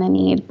I was going to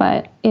need,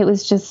 but it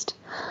was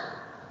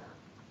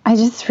I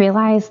just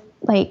realized,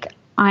 like,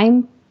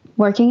 I'm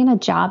working in a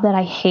job that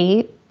I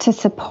hate to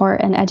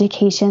support an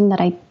education that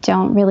I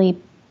don't really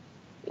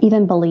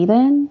even believe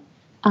in,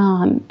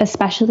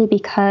 especially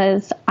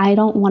because I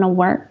don't want to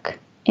work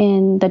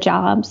in the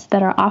jobs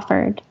that are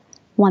offered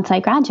once I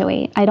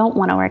graduate. I don't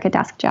want to work a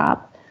desk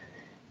job.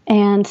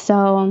 And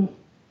so,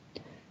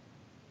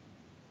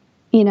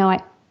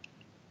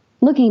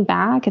 looking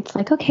back, it's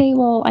like, okay,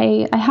 well,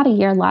 I had a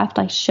year left.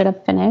 I should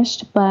have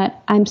finished, but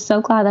I'm so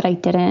glad that I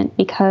didn't,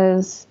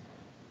 because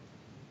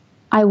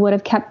I would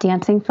have kept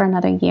dancing for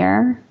another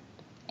year,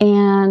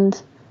 and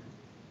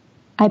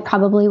I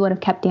probably would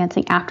have kept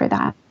dancing after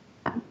that.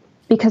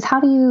 Because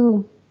how do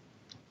you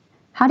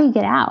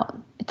get out?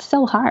 It's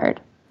so hard.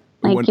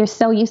 Like, you're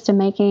so used to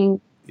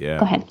making. Yeah.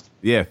 Go ahead.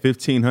 Yeah,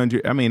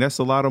 $1,500. That's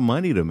a lot of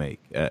money to make,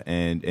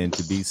 and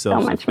to be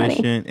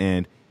self-sufficient,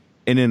 and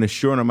in a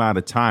short amount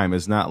of time.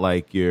 It's not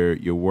like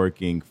you're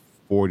working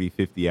 40,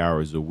 50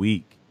 hours a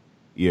week.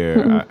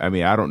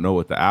 I don't know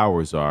what the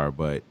hours are,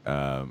 but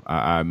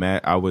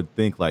I would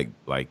think like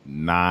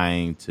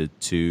 9 to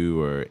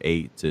 2 or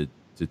 8 to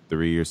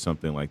 3 or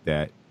something like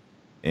that,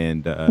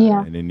 and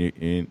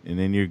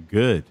then you're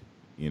good.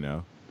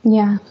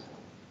 Yeah.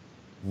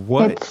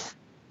 What?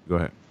 Go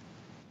ahead.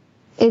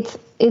 It's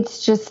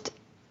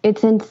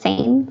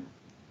insane,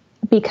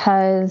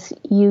 because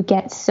you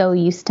get so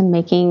used to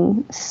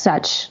making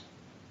such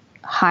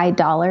high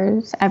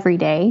dollars every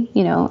day,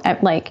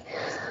 it's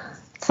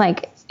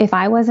like, if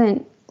I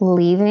wasn't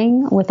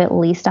leaving with at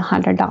least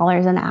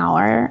 $100 an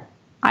hour,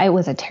 I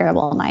was a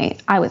terrible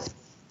night. I was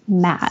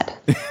mad.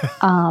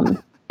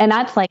 And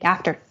that's like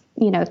after,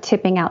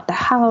 tipping out the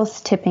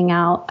house, tipping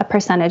out a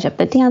percentage of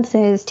the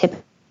dances,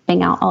 tipping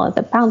out all of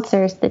the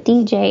bouncers, the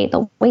DJ,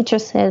 the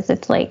waitresses.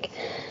 It's like,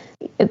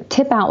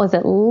 tip out was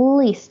at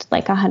least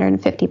like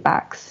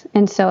 $150.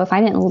 And so if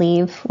I didn't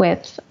leave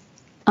with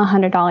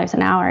 $100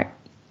 an hour,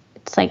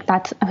 it's like,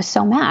 I was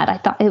so mad. I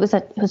thought it was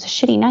a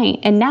shitty night.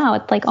 And now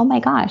it's like, oh my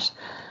gosh,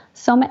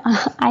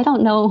 I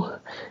don't know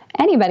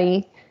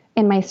anybody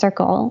in my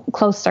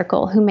close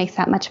circle, who makes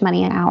that much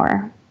money an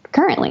hour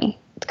currently.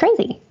 It's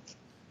crazy.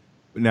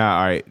 Now,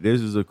 all right, this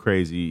is a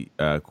crazy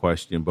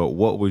question, but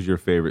what was your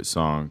favorite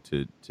song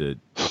to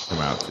come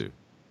out to?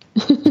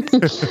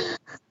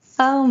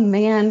 Oh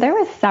man, there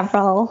were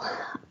several.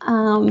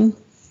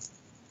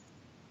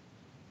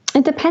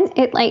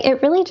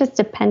 It really just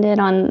depended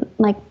on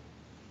like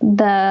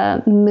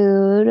the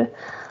mood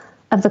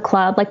of the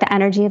club, like the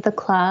energy of the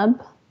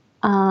club.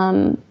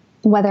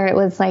 Whether it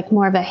was like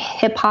more of a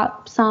hip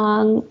hop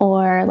song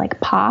or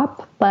like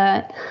pop,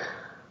 but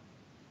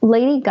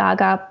Lady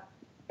Gaga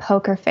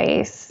Poker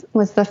Face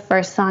was the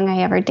first song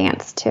I ever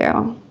danced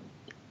to.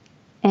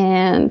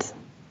 And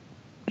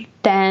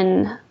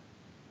then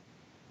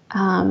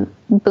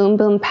Boom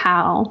Boom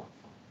Pow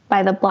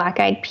by the Black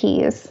Eyed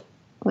Peas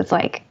was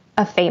like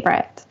a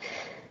favorite.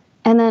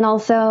 And then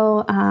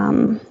also,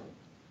 God,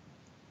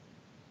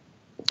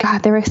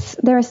 there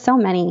were so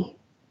many,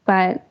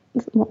 but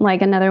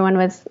like another one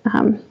was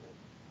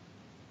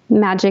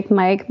Magic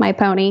Mike, My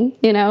Pony,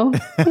 you know?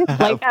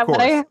 Like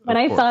that. When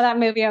I saw that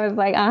movie, I was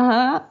like,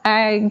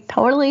 I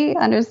totally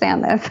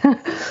understand this.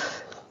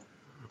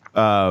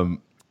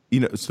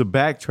 So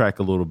backtrack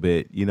a little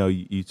bit.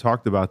 You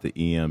talked about the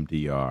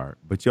EMDR,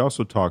 but you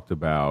also talked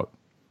about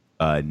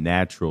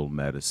natural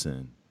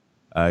medicine.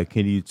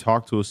 Can you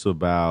talk to us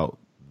about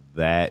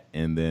that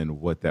and then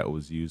what that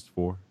was used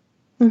for?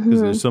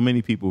 Because there's so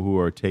many people who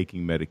are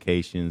taking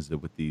medications that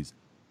with these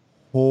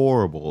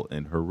horrible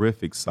and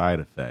horrific side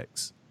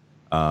effects.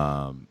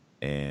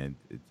 And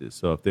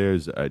so if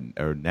there's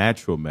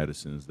natural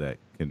medicines that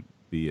can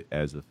be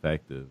as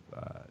effective,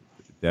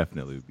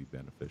 definitely would be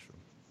beneficial.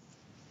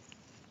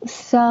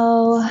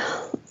 So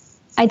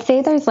I'd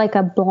say there's like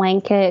a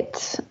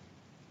blanket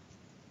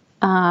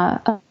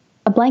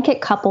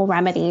couple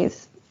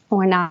remedies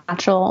or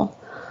natural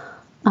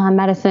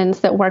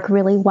medicines that work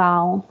really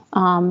well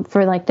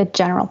for like the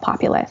general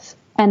populace.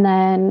 And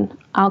then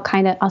I'll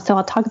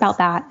talk about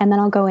that, and then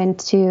I'll go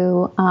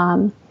into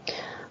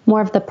more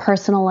of the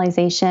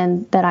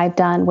personalization that I've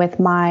done with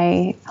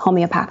my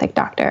homeopathic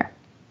doctor.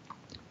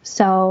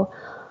 So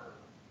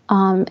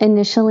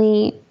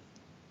initially,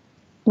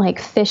 like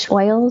fish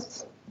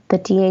oils, the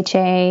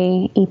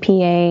DHA,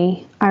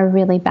 EPA are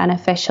really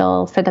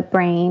beneficial for the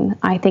brain.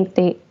 I think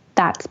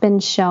that's been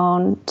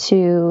shown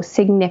to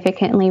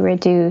significantly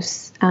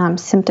reduce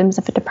symptoms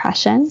of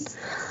depression.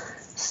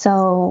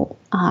 So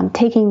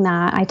taking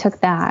that, I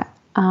took that.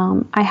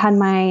 I had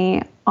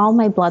all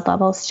my blood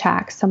levels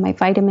checked. So my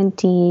vitamin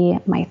D,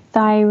 my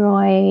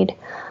thyroid,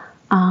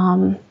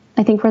 I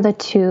think were the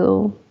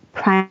two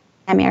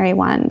primary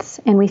ones.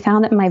 And we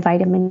found that my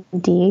vitamin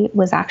D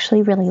was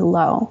actually really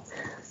low.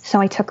 So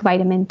I took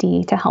vitamin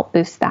D to help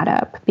boost that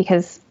up,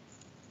 because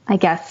I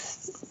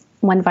guess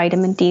when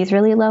vitamin D is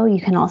really low, you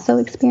can also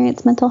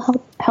experience mental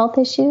health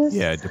issues.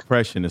 Yeah,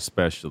 depression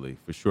especially,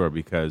 for sure,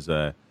 because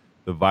the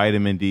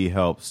vitamin D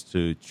helps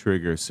to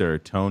trigger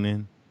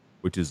serotonin,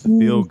 which is the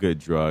feel-good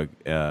drug,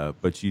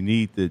 but you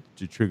need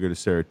to trigger the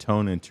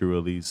serotonin to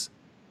release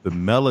the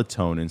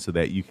melatonin so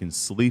that you can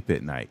sleep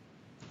at night.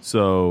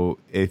 So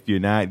if you're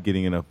not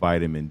getting enough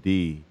vitamin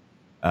D,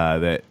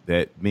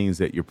 that means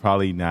that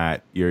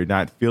you're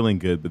not feeling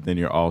good, but then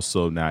you're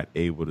also not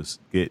able to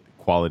get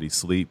quality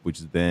sleep, which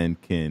then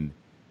can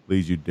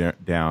lead you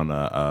down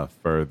a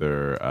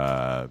further,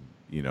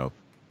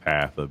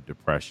 path of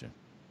depression.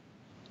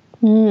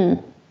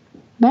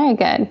 Very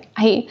good.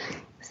 I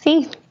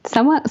see.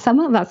 Some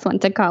of us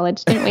went to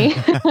college, didn't we?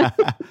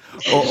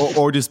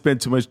 or just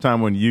spent too much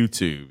time on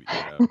YouTube.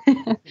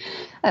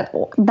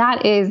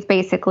 That is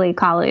basically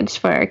college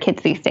for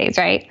kids these days,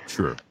 right?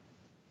 Sure.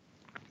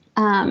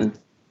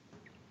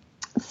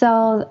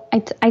 So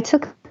I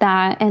took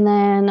that, and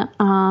then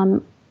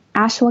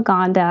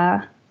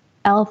ashwagandha,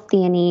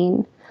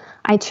 L-theanine.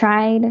 I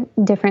tried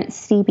different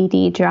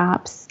CBD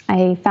drops.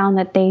 I found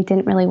that they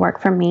didn't really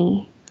work for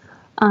me.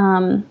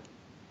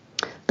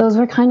 Those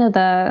were kind of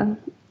the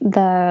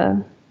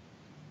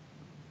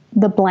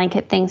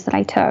blanket things that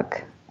I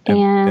took.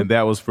 And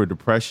that was for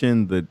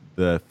depression,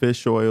 the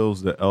fish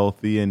oils, the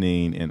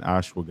L-theanine, and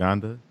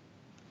ashwagandha?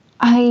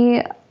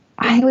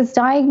 I was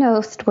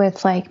diagnosed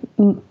with like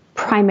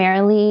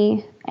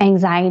primarily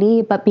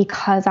anxiety, but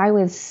because I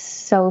was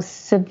so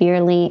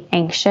severely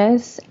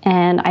anxious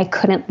and I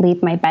couldn't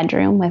leave my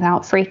bedroom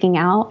without freaking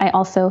out, I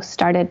also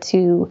started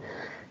to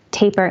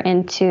taper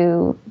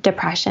into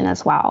depression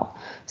as well.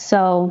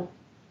 So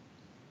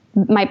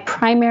my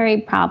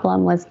primary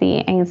problem was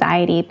the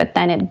anxiety, but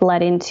then it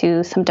bled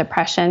into some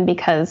depression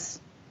because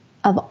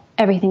of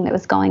everything that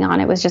was going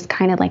on. It was just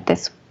kind of like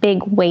this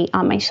big weight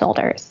on my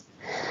shoulders.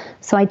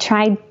 So I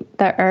tried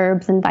the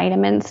herbs and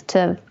vitamins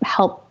to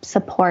help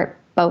support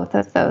both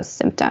of those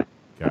symptoms.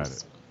 Got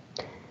it.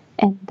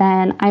 And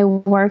then I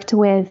worked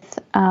with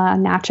a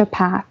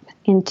naturopath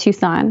in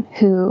Tucson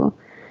who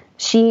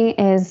she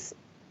is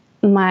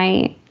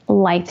my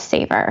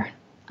lifesaver.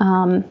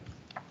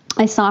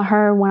 I saw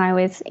her when I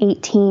was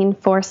 18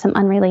 for some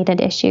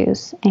unrelated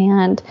issues,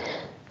 and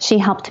she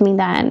helped me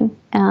then.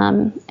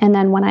 And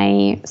then when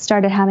I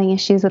started having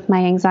issues with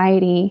my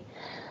anxiety,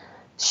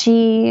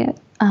 she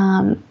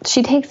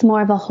takes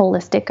more of a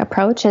holistic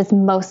approach, as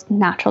most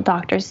natural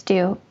doctors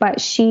do, but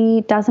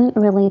she doesn't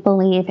really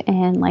believe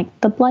in like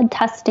the blood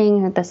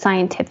testing or the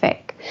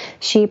scientific.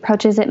 She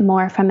approaches it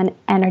more from an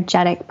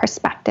energetic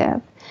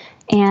perspective,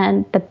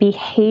 and the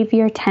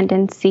behavior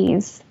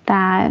tendencies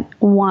that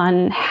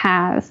one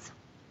has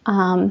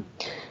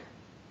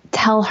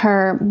tell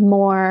her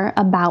more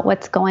about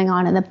what's going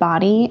on in the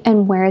body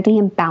and where the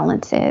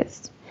imbalance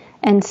is.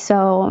 And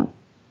so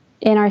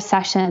in our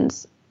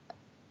sessions,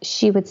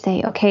 she would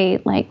say,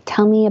 okay, like,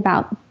 tell me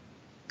about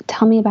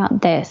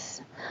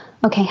this.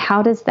 Okay,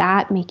 how does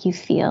that make you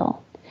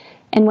feel?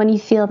 And when you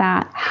feel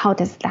that, how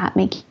does that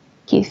make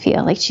you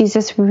feel? Like, she's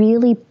just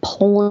really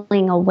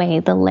pulling away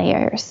the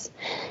layers.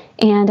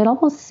 And it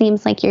almost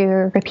seems like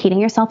you're repeating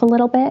yourself a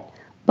little bit,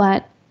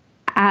 but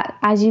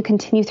as you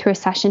continue through a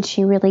session,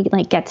 she really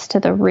like gets to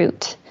the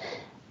root.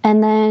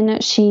 And then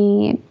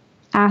she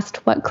asked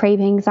what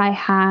cravings I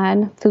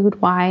had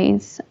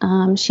food-wise.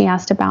 She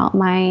asked about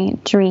my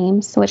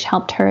dreams, which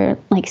helped her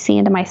like see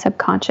into my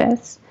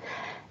subconscious.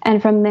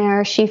 And from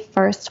there, she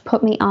first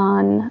put me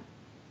on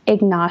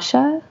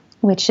Ignatia,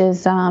 which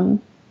is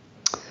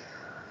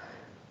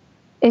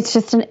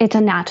it's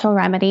a natural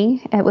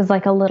remedy. It was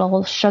like a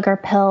little sugar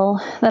pill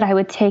that I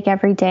would take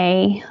every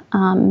day,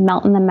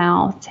 melt in the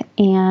mouth.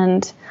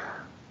 And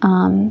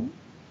I'm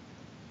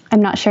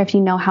not sure if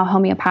you know how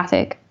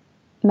homeopathic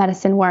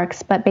medicine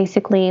works, but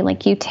basically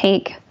like you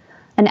take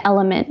an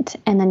element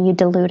and then you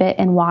dilute it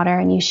in water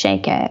and you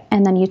shake it.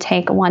 And then you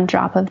take 1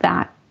 drop of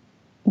that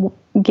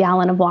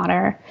gallon of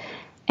water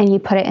and you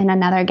put it in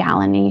another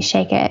gallon and you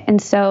shake it.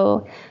 And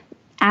so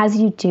as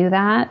you do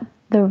that,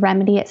 the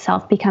remedy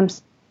itself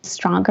becomes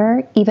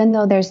stronger, even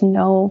though there's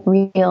no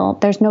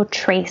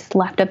trace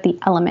left of the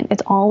element.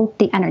 It's all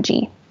the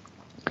energy.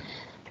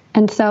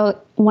 And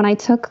so when I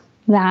took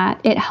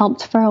that, it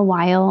helped for a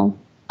while.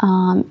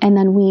 And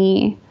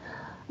then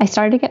I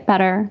started to get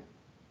better.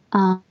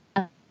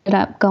 Ended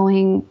up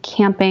going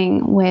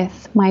camping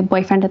with my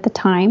boyfriend at the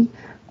time,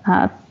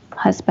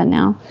 husband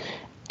now.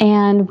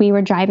 And we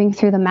were driving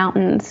through the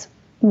mountains,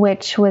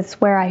 which was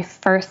where I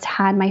first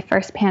had my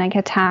first panic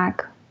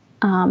attack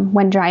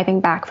when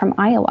driving back from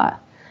Iowa.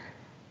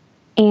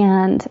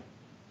 And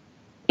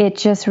it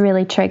just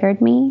really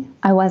triggered me.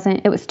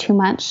 It was too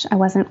much. I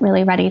wasn't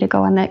really ready to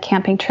go on that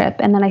camping trip.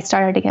 And then I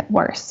started to get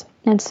worse.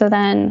 And so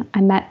then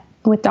I met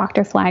with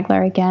Dr.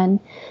 Flagler again,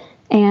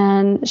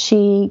 and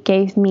she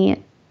gave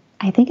me,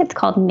 I think it's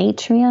called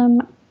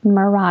Natrium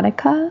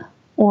Muriatica,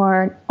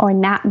 or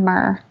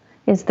Natmer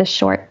is the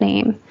short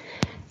name.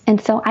 And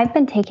so I've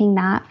been taking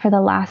that for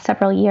the last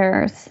several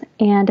years,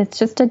 and it's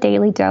just a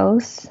daily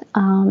dose.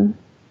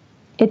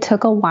 It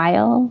took a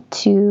while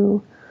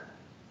to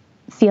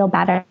feel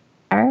better.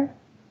 But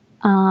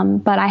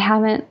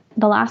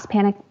the last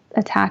panic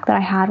attack that I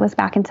had was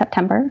back in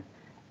September.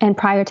 And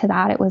prior to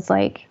that, it was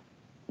like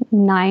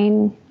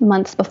 9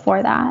 months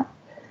before that.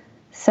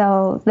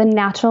 So the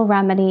natural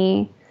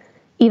remedy,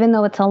 even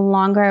though it's a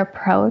longer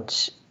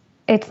approach,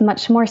 it's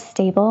much more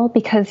stable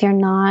because you're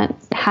not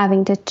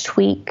having to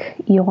tweak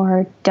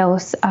your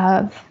dose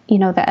of,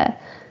 they're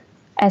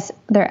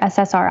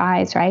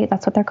SSRIs, right?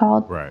 That's what they're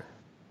called. Right.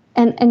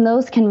 And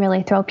those can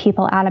really throw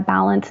people out of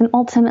balance, and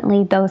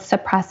ultimately those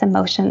suppress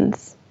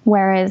emotions,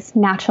 whereas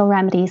natural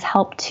remedies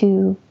help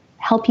you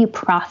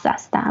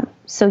process them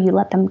so you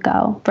let them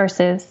go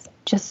versus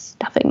just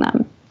stuffing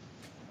them.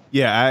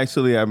 Yeah,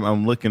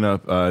 I'm looking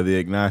up the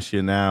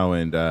Ignatia now,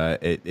 and there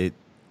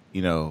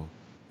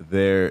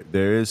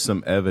is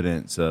some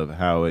evidence of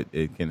how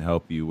it can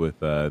help you with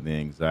the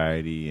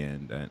anxiety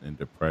and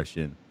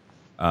depression.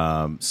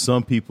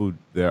 Some people,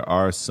 there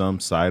are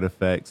some side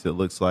effects, it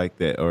looks like,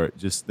 that or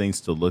just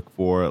things to look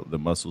for, the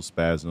muscle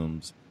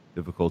spasms,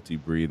 difficulty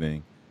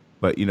breathing.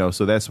 But,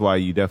 so that's why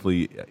you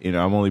definitely,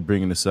 I'm only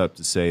bringing this up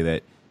to say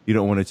that you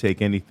don't want to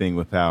take anything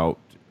without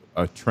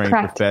a trained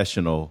Correct.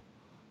 professional,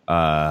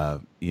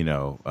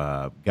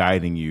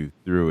 guiding you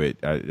through it.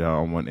 I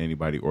don't want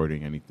anybody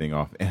ordering anything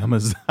off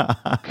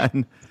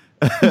Amazon.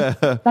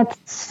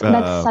 That's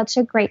such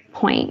a great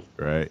point.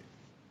 Right.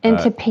 And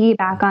to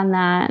piggyback on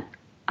that,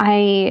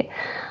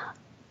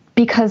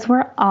 because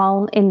we're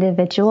all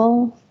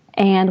individual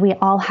and we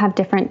all have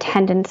different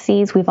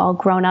tendencies, we've all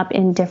grown up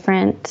in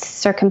different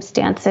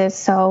circumstances.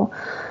 So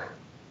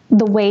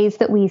the ways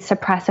that we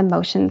suppress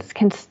emotions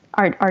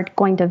are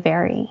going to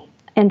vary.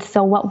 And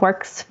so what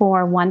works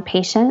for one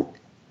patient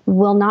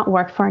will not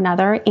work for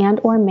another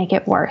or make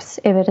it worse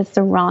if it is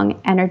the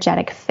wrong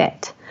energetic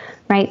fit,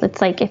 right?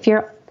 It's like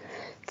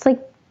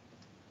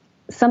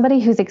somebody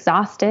who's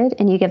exhausted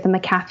and you give them a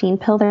caffeine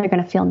pill, they're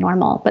going to feel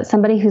normal. But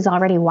somebody who's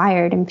already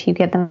wired, and if you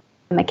give them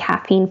a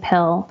caffeine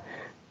pill,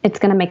 it's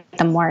going to make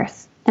them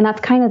worse. And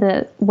that's kind of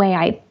the way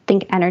I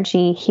think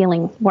energy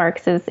healing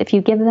works, is if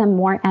you give them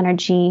more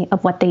energy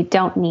of what they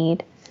don't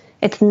need,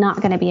 it's not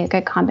going to be a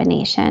good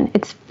combination.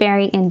 It's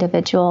very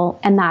individual,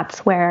 and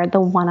that's where the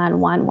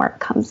one-on-one work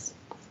comes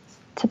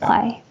to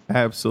play.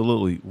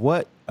 Absolutely.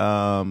 You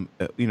don't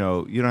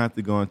have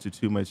to go into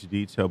too much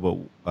detail, but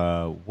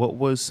what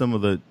was some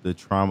of the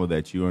trauma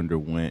that you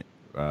underwent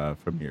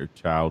from your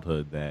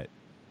childhood that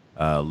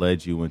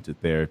led you into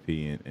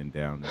therapy and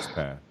down this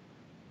path?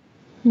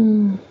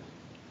 Hmm.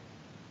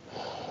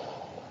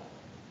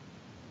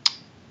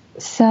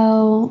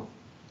 So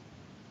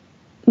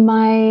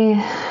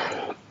my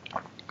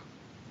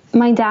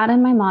my dad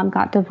and my mom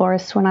got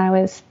divorced when I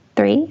was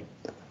 3,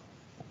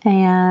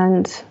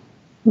 and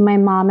my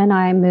mom and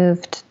I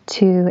moved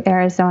to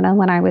Arizona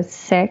when I was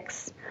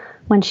 6,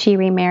 when she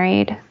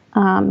remarried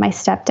my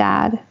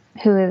stepdad,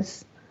 who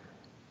has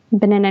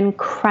been an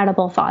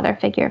incredible father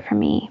figure for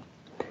me.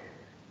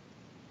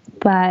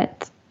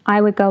 But I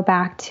would go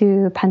back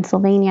to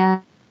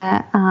Pennsylvania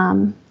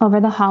over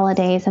the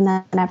holidays and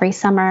then every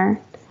summer.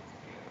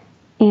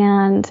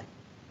 And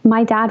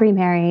my dad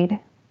remarried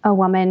a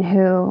woman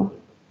who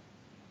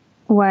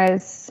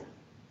was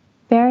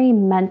very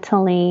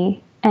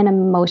mentally and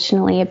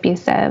emotionally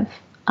abusive.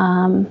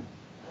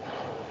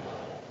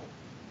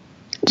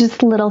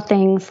 Just little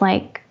things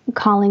like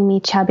calling me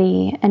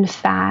chubby and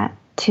fat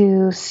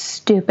to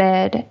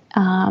stupid,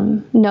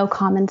 no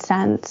common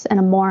sense, and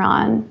a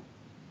moron.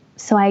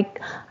 So I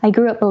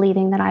grew up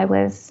believing that I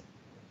was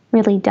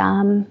really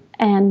dumb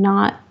and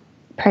not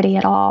pretty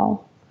at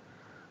all.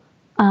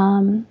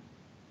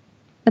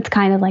 It's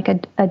kind of like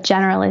a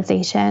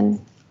generalization.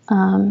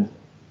 And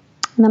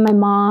then my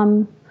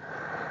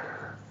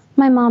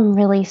mom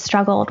really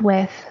struggled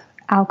with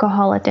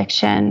alcohol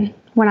addiction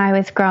when I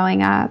was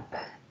growing up,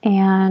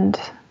 and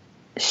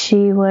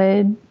she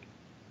would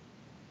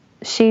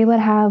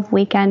have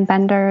weekend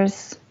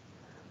benders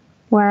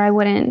where I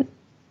wouldn't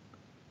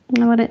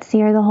see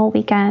her the whole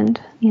weekend.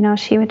 You know,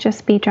 she would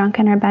just be drunk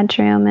in her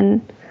bedroom,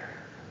 and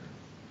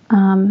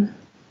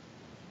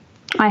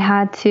I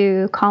had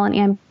to call an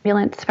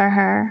ambulance for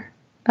her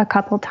a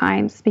couple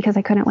times because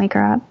I couldn't wake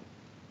her up.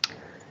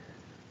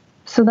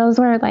 So those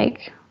were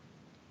like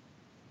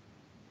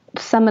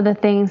some of the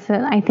things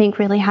that I think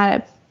really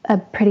had a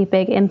pretty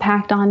big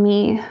impact on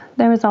me.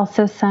 There was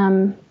also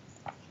some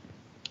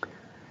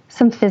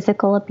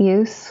physical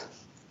abuse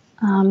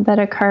that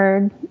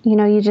occurred. You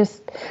know,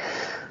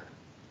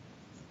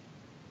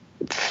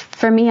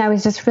 for me, I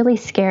was just really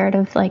scared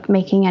of like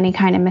making any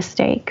kind of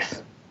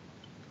mistakes.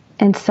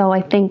 And so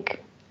I think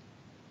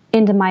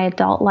into my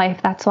adult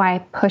life, that's why I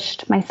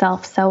pushed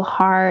myself so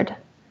hard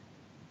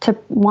to,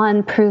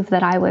 one, prove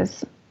that I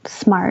was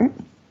smart,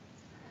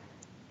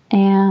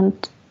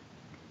 and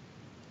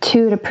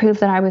two, to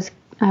prove that I was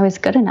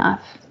good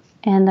enough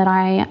and that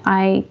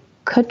I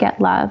could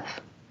get love.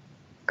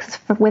 Because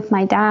with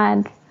my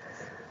dad,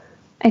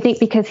 I think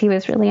because he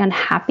was really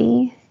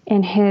unhappy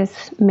in his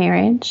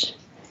marriage,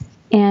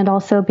 and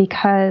also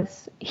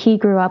because he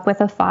grew up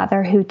with a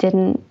father who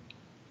didn't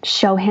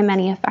show him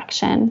any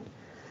affection,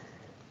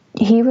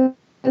 he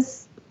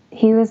was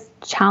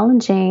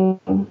challenging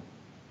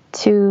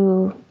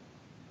to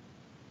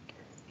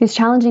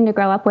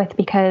grow up with,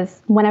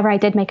 because whenever I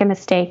did make a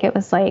mistake, it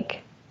was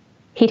like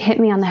he'd hit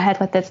me on the head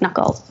with his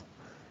knuckles,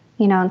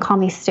 you know, and call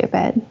me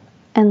stupid.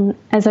 And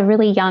as a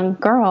really young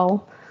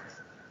girl,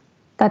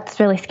 that's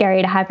really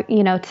scary to have,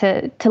 you know,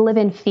 to live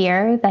in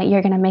fear that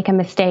you're going to make a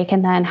mistake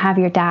and then have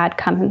your dad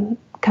come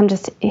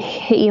just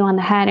hit you on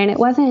the head. And it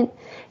wasn't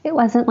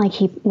like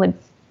he would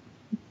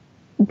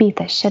beat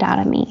the shit out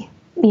of me,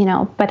 you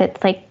know, but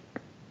it's like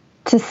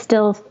to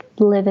still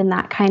live in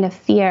that kind of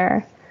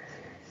fear.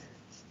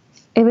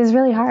 It was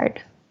really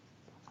hard.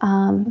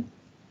 I'm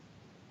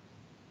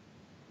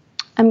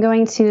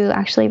going to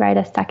actually write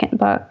a second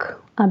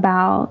book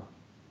about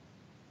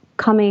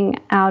coming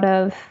out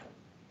of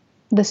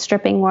the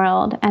stripping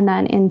world and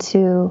then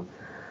into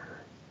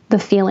the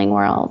feeling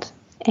world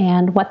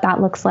and what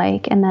that looks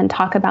like, and then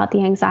talk about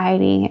the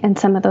anxiety and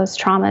some of those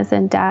traumas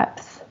in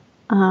depth.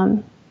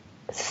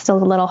 It's still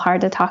a little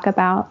hard to talk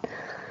about,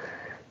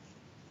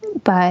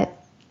 but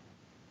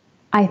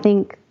I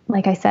think,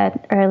 like I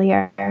said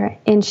earlier,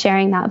 in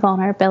sharing that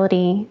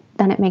vulnerability,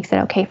 then it makes it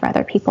okay for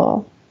other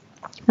people.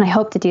 And I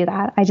hope to do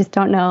that. I just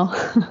don't know.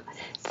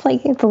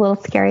 It's a little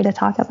scary to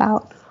talk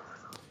about.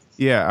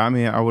 Yeah, I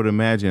mean, I would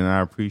imagine.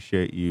 I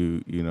appreciate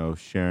you,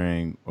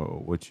 sharing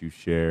what you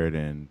shared,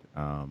 and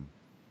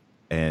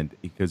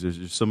because there's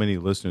just so many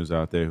listeners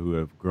out there who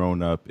have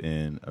grown up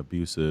in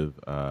abusive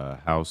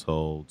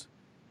households,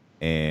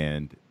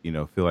 and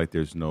feel like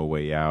there's no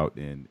way out,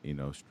 and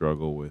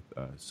struggle with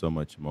so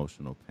much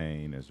emotional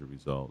pain as a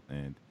result,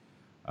 and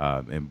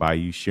by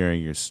you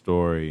sharing your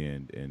story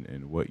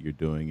and what you're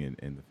doing,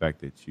 and the fact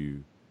that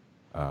you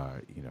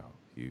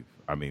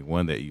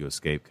one, that you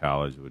escaped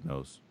college with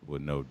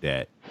no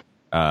debt,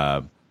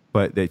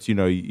 but that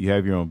you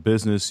have your own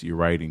business, you're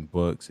writing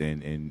books,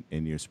 and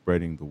you're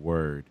spreading the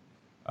word.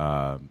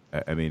 I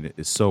mean,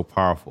 it's so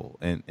powerful,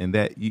 and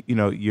that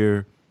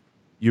you're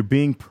you're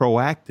being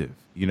proactive,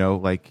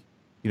 like,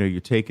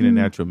 you're taking the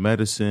natural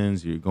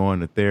medicines, you're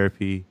going to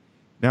therapy.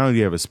 Not only do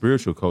you have a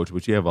spiritual coach,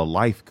 but you have a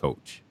life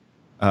coach.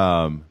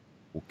 Um,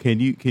 can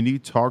you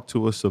talk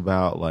to us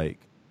about like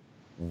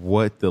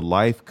what the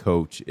life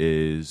coach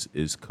is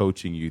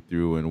coaching you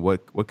through, and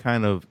what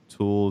kind of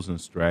tools and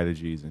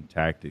strategies and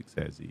tactics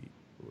has he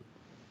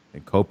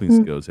and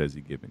coping skills has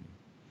he given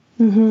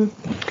you?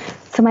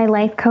 So my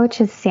life coach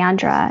is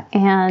Sandra,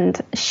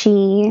 and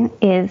she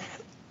is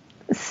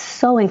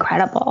so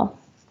incredible.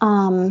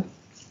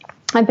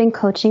 I've been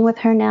coaching with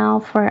her now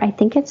for, I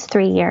think it's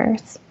 3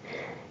 years.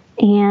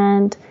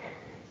 And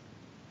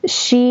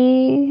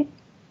she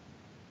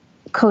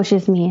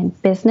coaches me in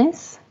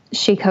business.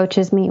 She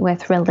coaches me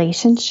with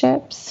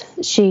relationships.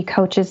 She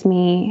coaches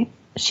me.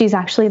 She's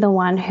actually the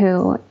one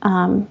who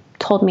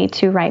told me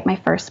to write my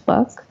first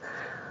book.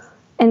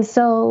 And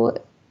so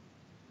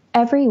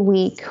every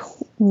week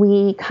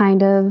we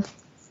kind of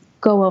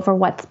go over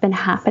what's been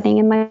happening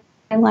in my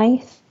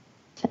life.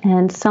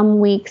 And some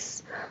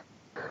weeks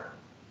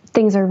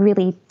things are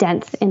really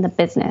dense in the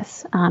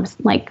business.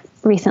 Like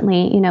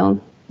recently,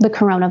 the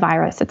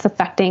coronavirus, it's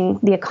affecting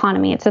the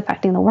economy, it's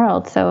affecting the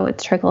world. So it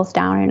trickles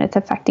down and it's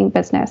affecting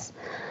business.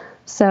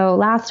 So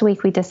last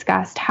week we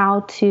discussed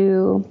how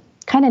to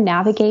kind of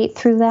navigate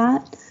through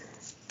that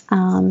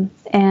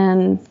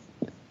and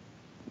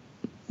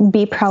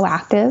be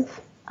proactive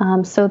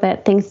so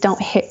that things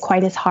don't hit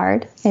quite as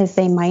hard as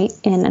they might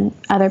in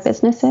other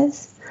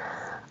businesses.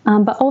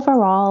 But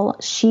overall,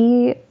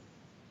 she's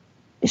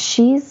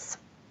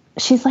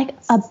like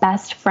a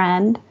best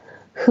friend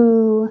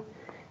who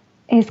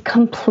is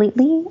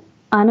completely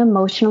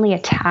unemotionally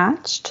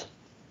attached.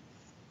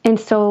 And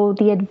so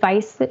the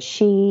advice that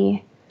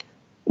she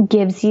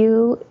gives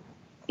you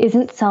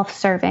isn't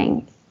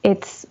self-serving.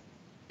 It's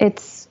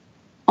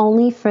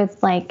only for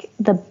like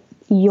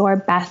your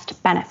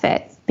best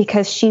benefit,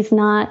 because she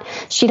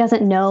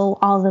doesn't know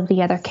all of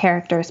the other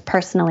characters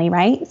personally,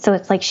 right? So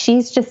it's like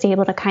she's just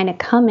able to kind of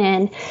come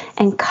in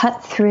and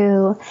cut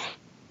through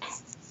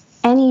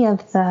any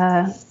of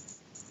the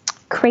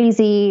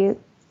crazy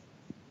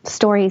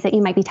stories that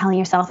you might be telling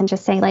yourself and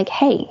just say like,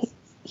 hey,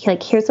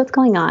 like, here's what's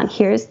going on.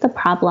 Here's the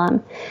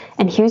problem.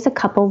 And here's a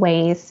couple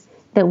ways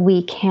that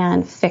we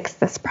can fix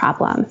this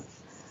problem.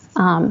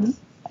 And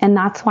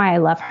that's why I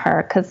love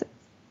her, because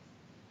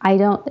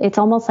it's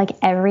almost like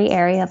every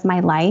area of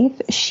my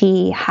life,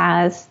 she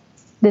has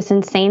this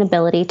insane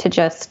ability to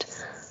just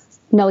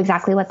know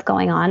exactly what's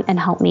going on and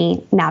help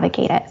me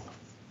navigate it.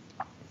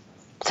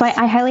 So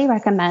I highly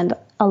recommend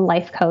a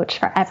life coach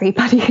for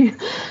everybody,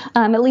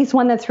 at least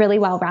one that's really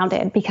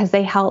well-rounded, because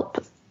they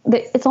help.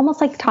 It's almost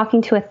like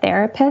talking to a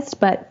therapist,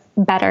 but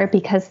better,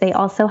 because they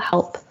also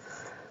help.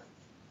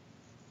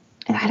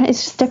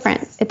 It's just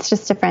different. It's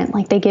just different.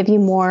 Like they give you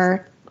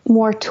more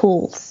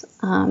tools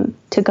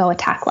to go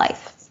attack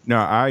life. No,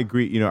 I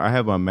agree. I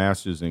have a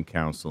master's in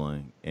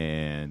counseling,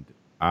 and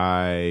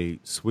I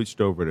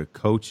switched over to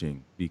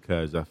coaching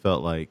because I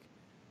felt like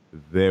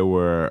there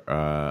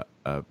were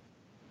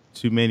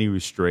too many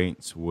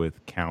restraints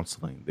with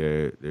counseling.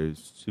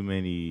 There's too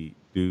many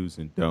do's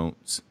and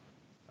don'ts.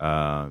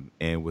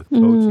 And with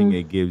coaching,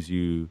 it gives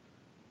you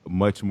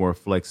much more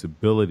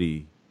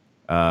flexibility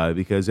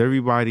because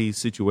everybody's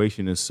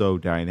situation is so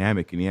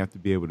dynamic, and you have to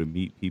be able to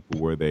meet people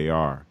where they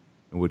are.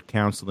 And with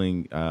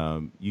counseling,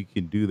 you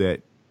can do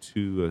that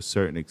to a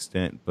certain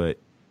extent, but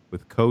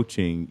with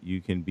coaching,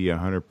 you can be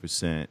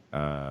 100%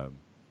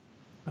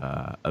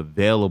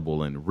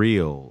 available and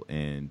real,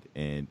 and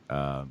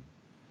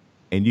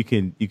you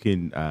can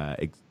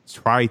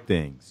try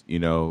things,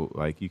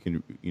 like you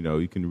can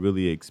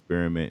really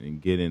experiment and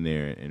get in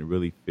there and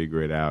really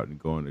figure it out and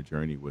go on a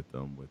journey with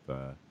them. With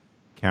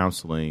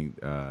counseling,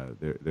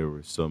 there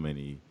were so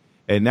many,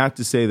 and not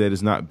to say that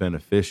it's not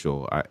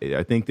beneficial.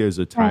 I think there's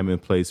a time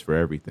and place for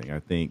everything. I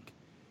think,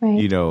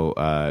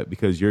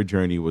 because your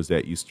journey was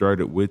that you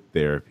started with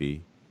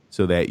therapy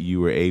so that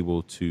you were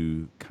able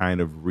to kind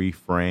of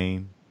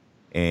reframe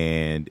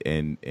and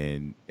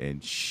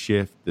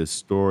shift the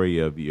story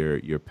of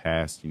your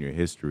past and your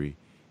history.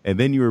 And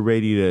then you were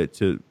ready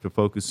to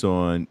focus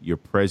on your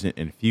present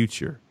and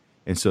future.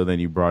 And so then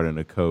you brought in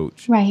a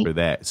coach for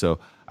that. So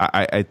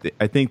I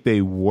think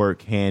they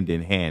work hand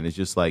in hand. It's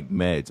just like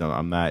meds.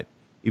 I'm not,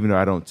 even though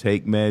I don't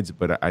take meds,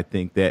 but I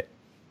think that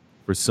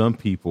for some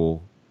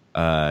people,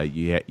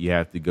 you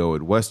have to go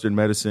with Western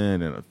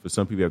medicine, and for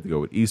some people you have to go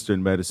with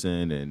Eastern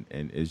medicine,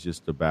 and it's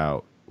just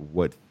about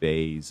what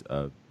phase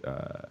of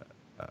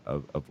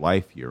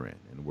life you're in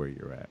and where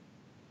you're at.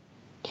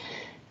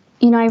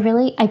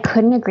 I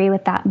couldn't agree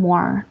with that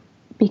more,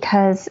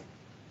 because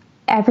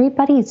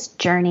everybody's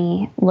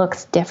journey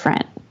looks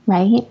different,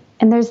 right?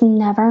 And there's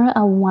never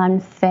a one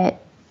fit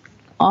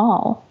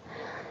all.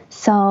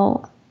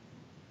 So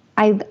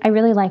I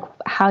really like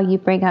how you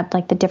bring up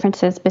like the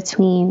differences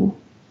between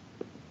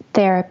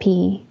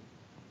therapy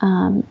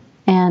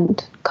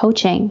and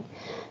coaching.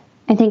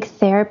 I think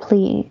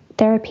therapy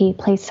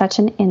plays such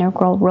an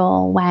integral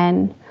role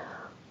when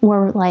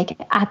we're like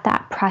at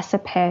that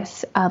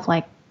precipice of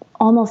like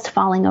almost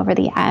falling over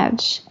the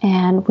edge.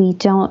 And we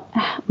don't,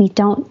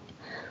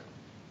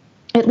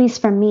 at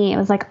least for me, it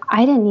was like,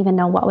 I didn't even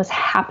know what was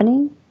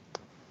happening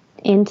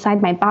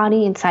inside my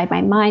body, inside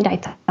my mind. I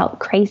felt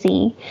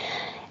crazy.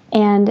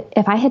 And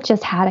if I had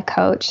just had a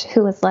coach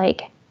who was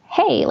like,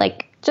 hey,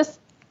 like, just,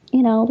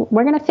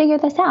 we're going to figure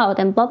this out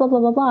and blah, blah, blah,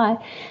 blah,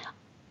 blah,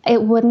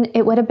 it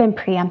would have been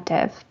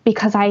preemptive,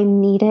 because I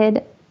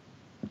needed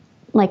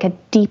like a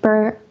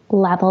deeper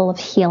level of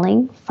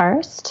healing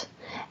first.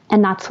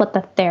 And that's what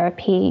the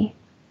therapy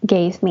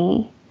gave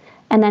me.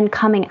 And then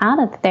coming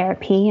out of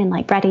therapy and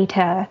like ready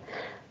to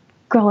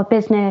grow a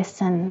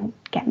business and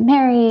get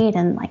married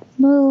and like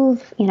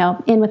move,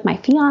 in with my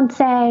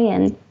fiance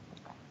and,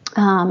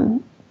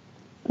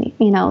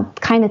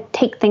 kind of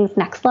take things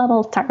next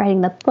level, start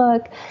writing the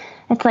book.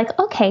 It's like,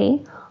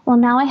 okay, well,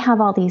 now I have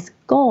all these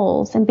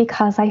goals. And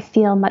because I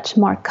feel much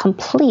more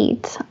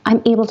complete,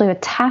 I'm able to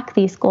attack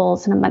these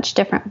goals in a much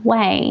different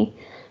way.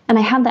 And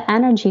I have the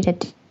energy to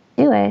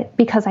do it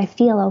because I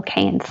feel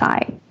okay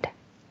inside.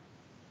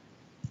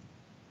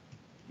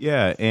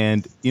 Yeah.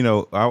 And,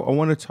 I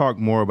want to talk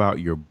more about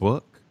your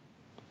book.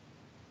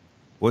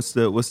 What's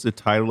the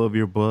title of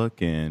your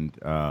book, and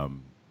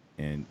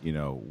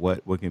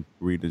what can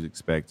readers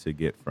expect to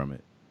get from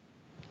it?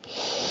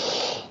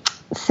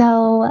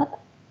 So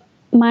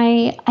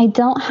I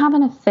don't have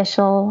an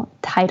official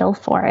title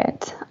for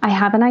it. I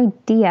have an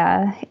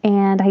idea,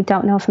 and I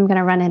don't know if I'm going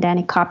to run into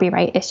any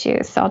copyright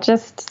issues. So I'll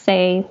just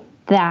say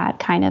that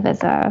kind of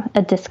as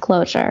a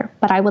disclosure.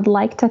 But I would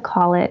like to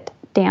call it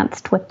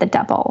Danced with the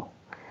Devil.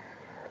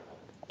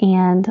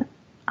 And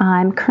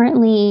I'm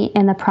currently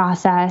in the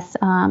process.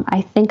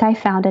 I think I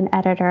found an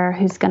editor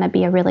who's going to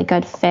be a really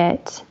good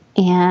fit.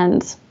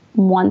 And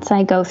once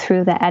I go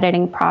through the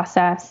editing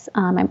process,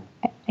 I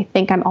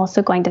think I'm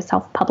also going to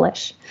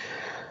self-publish.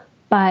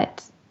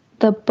 But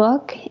the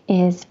book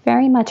is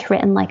very much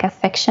written like a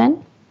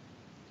fiction,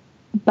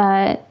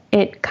 but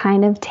it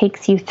kind of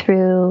takes you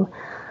through,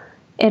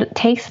 it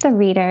takes the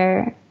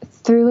reader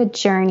through a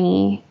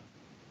journey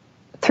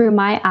through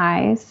my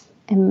eyes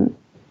and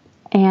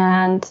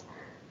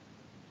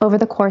over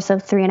the course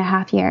of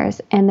 3.5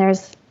 years. And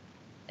there's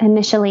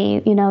initially,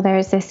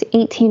 there's this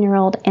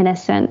 18-year-old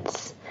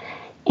innocence,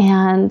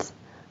 and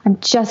I'm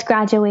just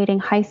graduating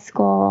high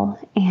school,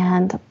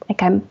 and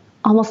like I'm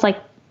almost like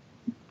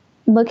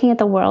looking at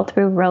the world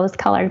through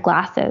rose-colored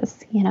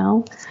glasses,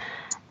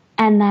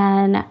 And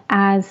then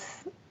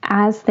as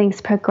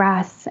things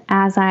progress,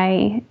 as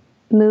I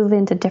move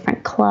into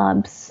different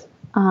clubs,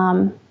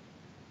 I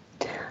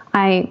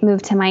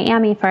moved to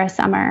Miami for a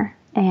summer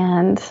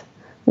and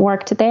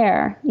worked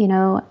there.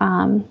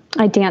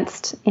 I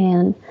danced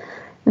in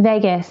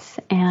Vegas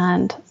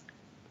and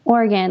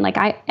Oregon. Like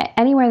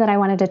anywhere that I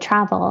wanted to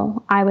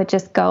travel, I would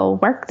just go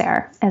work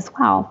there as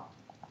well.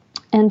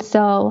 And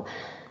so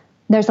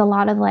there's a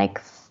lot of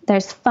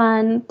there's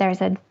fun,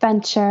 there's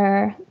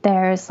adventure,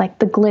 there's like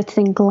the glitz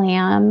and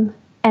glam.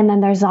 And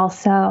then there's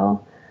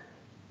also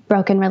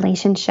broken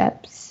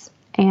relationships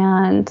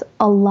and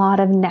a lot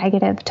of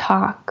negative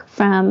talk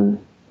from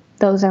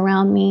those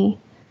around me,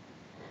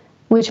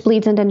 which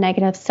bleeds into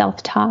negative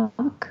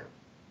self-talk.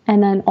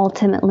 And then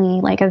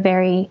ultimately like a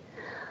very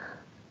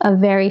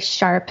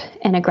sharp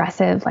and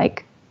aggressive,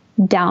 like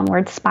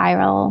downward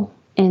spiral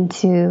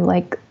into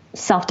like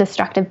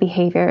self-destructive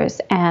behaviors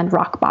and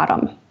rock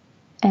bottom.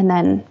 And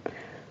then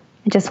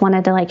I just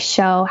wanted to like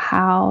show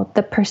how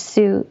the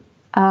pursuit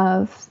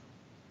of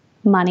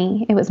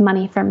money, it was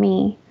money for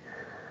me,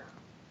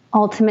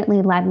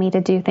 ultimately led me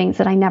to do things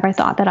that I never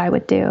thought that I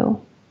would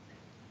do.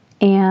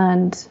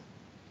 And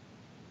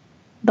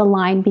the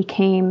line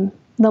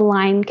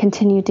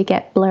continued to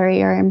get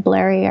blurrier and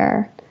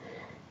blurrier.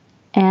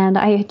 And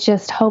I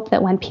just hope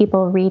that when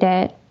people read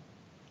it,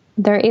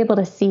 they're able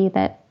to see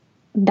that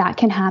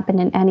can happen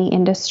in any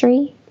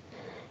industry,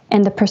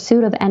 and the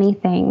pursuit of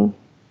anything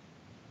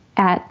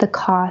at the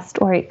cost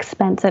or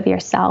expense of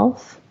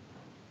yourself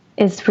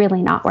is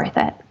really not worth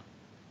it.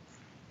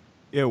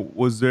 Yeah.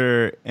 Was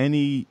there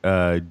any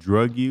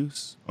drug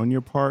use on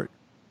your part,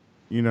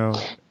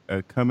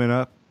 coming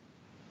up?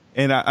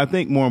 And I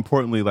think more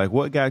importantly, like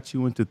what got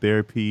you into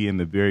therapy in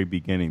the very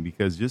beginning?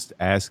 Because just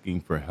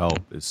asking for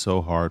help is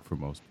so hard for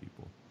most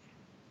people.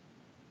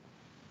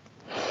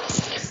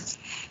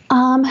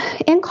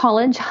 In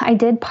college, I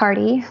did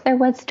party. There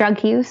was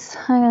drug use.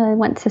 I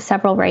went to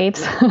several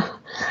raves.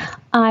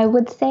 I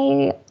would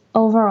say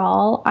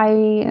overall,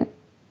 I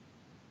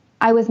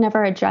was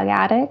never a drug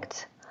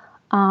addict.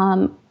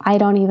 I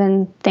don't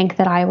even think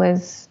that I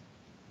was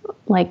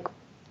like,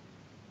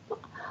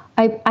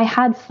 I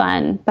had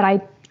fun, but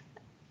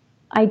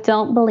I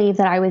don't believe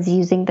that I was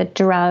using the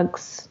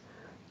drugs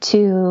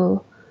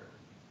to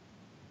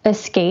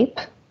escape,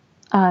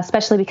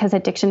 especially because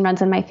addiction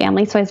runs in my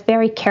family. So I was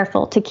very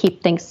careful to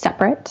keep things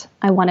separate.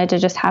 I wanted to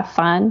just have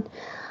fun.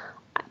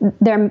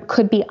 There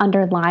could be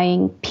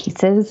underlying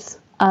pieces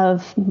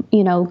of,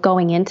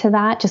 going into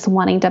that, just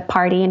wanting to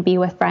party and be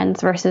with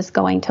friends versus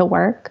going to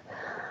work.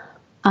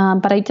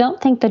 But I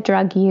don't think the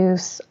drug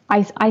use,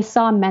 I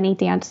saw many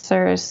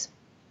dancers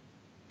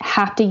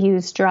have to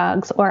use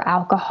drugs or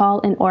alcohol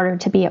in order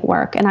to be at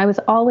work. And I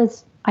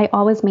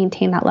always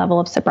maintained that level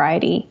of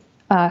sobriety,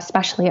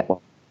 especially at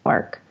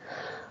work.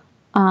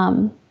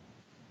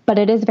 But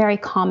it is very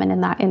common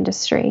in that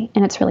industry,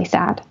 and it's really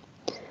sad.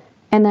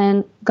 And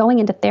then going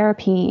into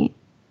therapy,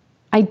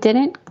 I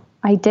didn't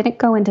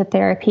go into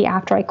therapy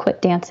after I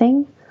quit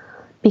dancing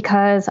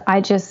because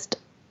I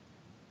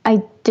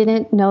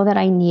didn't know that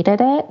I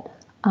needed it.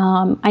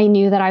 I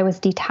knew that I was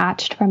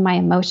detached from my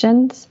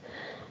emotions,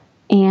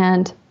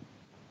 and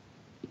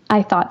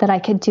I thought that I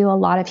could do a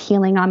lot of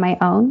healing on my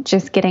own,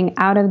 just getting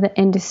out of the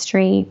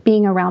industry,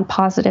 being around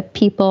positive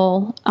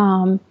people,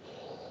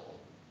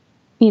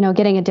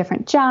 getting a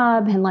different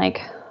job, and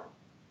like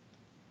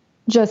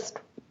just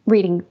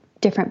reading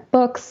different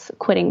books,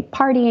 quitting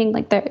partying,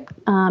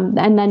 and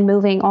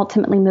then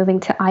ultimately moving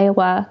to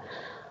Iowa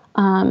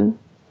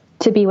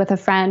to be with a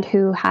friend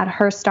who had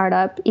her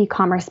startup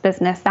e-commerce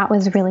business. That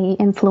was really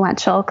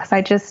influential because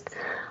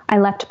I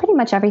left pretty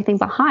much everything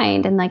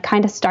behind and like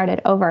kind of started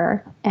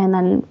over and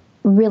then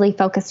really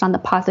focused on the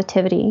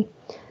positivity.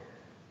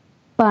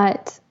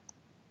 But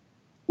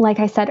like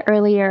I said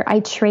earlier, I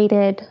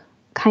traded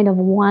kind of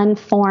one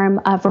form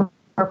of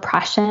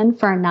repression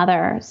for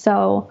another.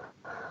 So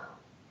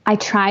I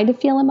tried to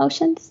feel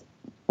emotions,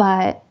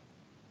 but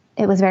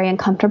it was very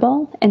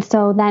uncomfortable. And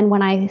so then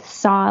when I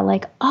saw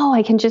like, oh,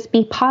 I can just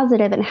be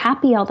positive and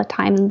happy all the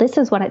time, and this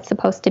is what it's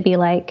supposed to be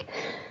like,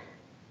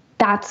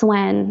 that's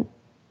when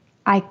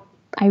I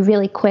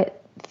really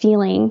quit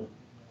feeling.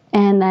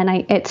 And then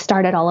it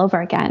started all over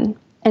again.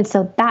 And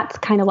so that's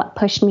kind of what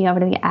pushed me over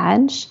to the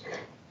edge.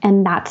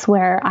 And that's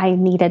where I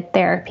needed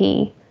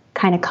therapy,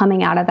 kind of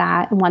coming out of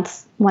that. And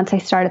once I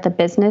started the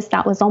business,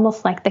 that was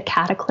almost like the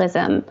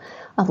cataclysm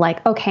of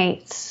like,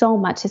 okay, so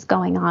much is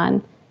going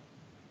on.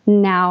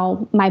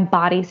 Now my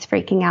body's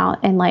freaking out,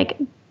 and like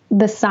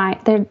the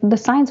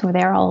signs were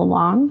there all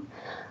along,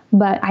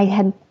 but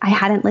I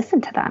hadn't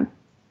listened to them.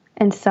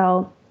 And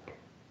so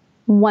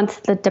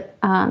once the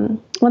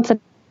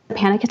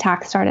panic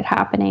attack started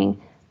happening,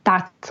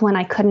 that's when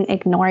I couldn't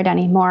ignore it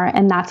anymore.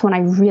 And that's when I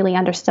really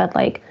understood,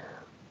 like,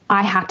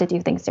 I have to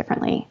do things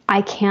differently.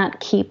 I can't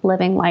keep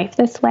living life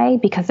this way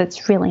because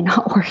it's really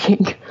not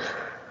working.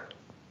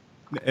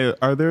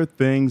 Are there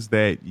things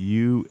that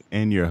you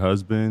and your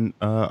husband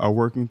are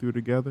working through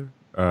together?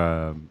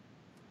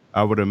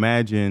 I would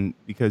imagine,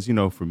 because,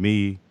 for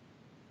me,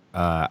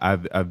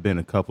 I've been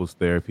in couples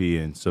therapy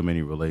in so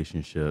many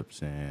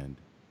relationships, and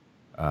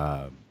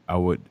I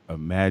would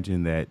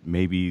imagine that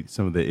maybe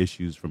some of the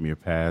issues from your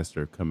past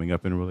are coming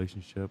up in a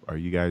relationship. Are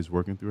you guys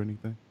working through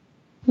anything?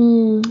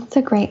 That's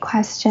a great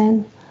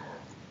question.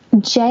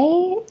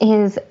 Jay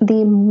is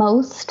the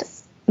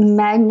most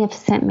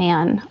magnificent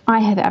man I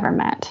have ever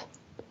met.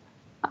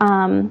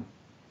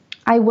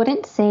 I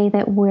wouldn't say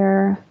that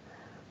we're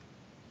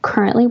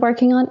currently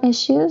working on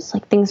issues.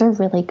 Like, things are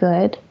really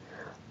good,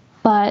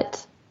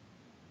 but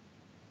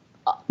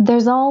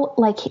there's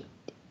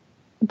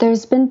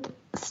been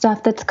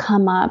stuff that's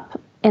come up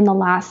in the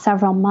last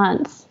several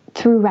months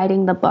through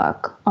writing the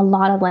book. A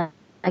lot of like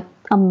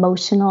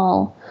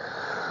emotional,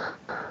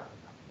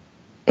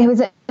 it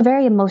was a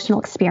very emotional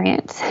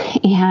experience.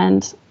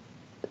 And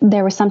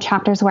there were some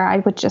chapters where I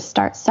would just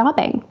start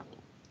sobbing.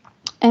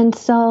 And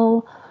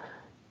so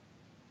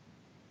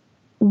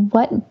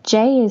what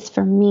Jay is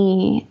for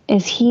me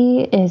is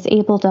he is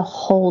able to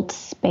hold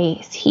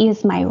space. He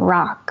is my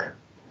rock.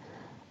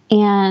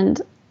 And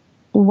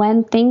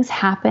when things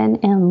happen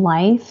in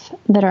life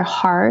that are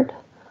hard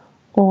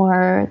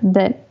or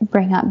that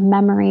bring up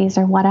memories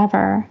or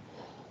whatever,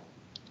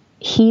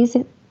 he's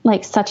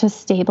like such a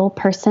stable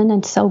person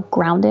and so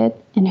grounded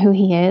in who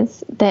he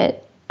is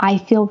that I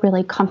feel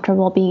really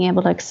comfortable being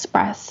able to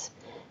express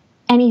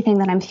anything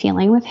that I'm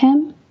feeling with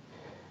him.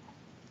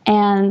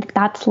 And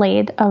that's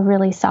laid a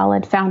really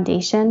solid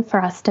foundation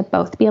for us to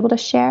both be able to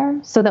share,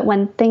 so that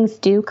when things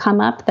do come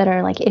up that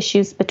are like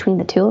issues between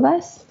the two of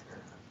us,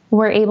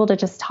 we're able to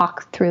just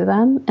talk through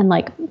them and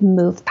like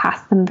move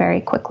past them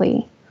very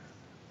quickly.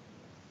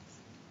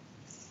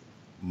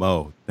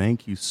 Mo,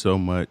 thank you so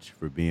much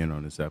for being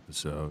on this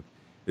episode.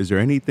 Is there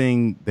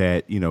anything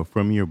that,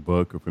 from your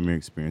book or from your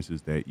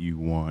experiences that you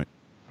want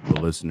the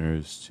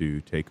listeners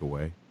to take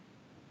away?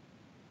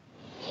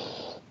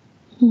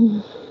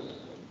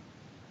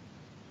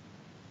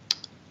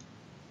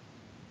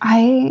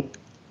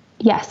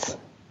 Yes,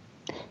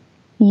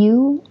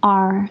 you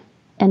are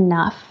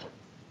enough.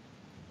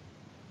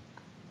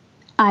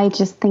 I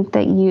just think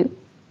that you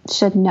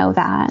should know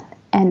that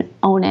and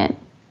own it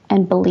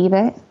and believe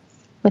it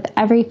with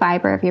every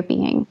fiber of your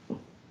being.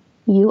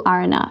 You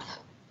are enough.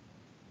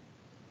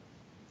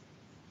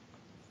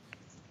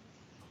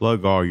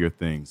 Plug all your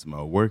things,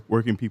 Mo.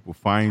 Where can people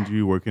find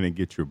you? Where can they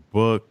get your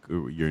book,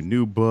 or your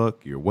new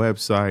book, your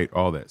website,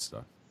 all that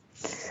stuff?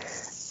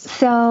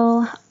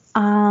 So,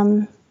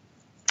 I'm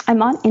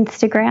on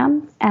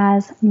Instagram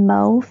as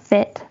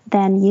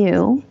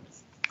MoFitThanYou,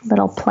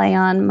 little play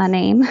on my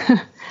name.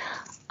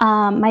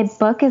 My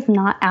book is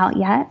not out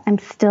yet. I'm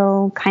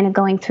still kind of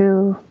going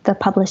through the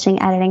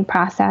publishing editing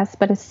process,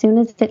 but as soon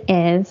as it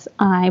is,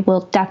 I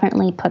will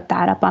definitely put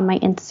that up on my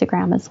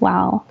Instagram as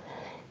well.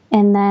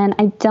 And then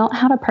I don't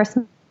have a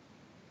personal,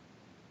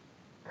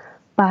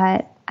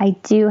 but I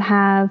do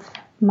have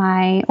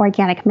my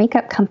organic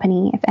makeup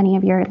company, if any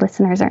of your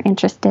listeners are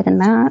interested in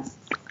that.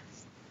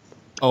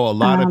 Oh, a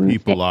lot of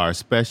people are,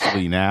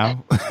 especially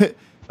now.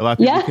 A lot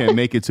of people can't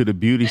make it to the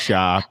beauty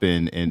shop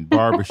and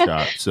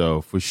barbershop. So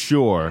for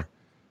sure,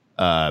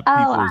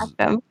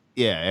 Awesome.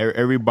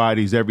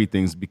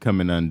 everything's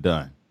becoming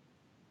undone.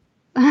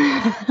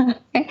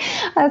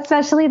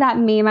 Especially that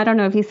meme. I don't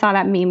know if you saw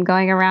that meme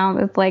going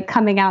around with like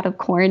coming out of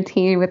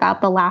quarantine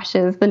without the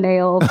lashes, the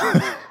nails.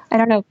 I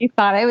don't know if you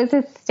saw it. It was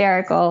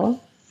hysterical.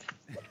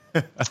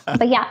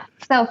 But yeah,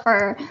 so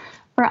for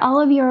all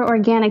of your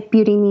organic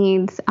beauty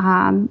needs,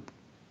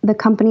 the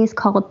company is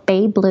called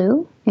Bae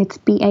Blue. It's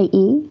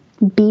BAEBLU.com.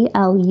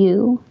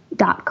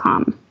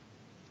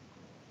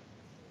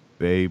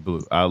 Bae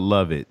Blue. I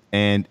love it.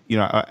 And,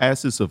 I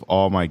ask this of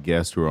all my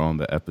guests who are on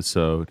the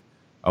episode.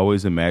 I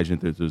always imagine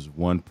that there's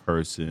one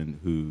person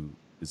who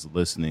is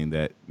listening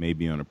that may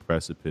be on a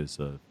precipice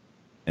of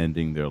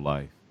ending their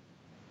life.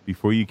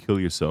 Before you kill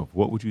yourself,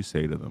 what would you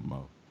say to them,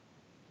 Mo?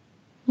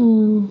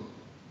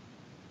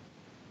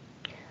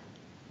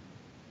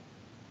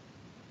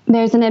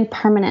 There's an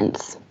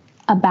impermanence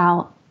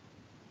about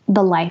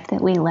the life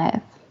that we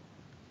live.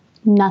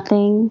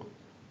 Nothing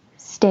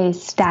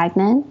stays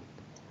stagnant.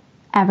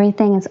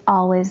 Everything is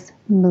always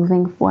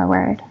moving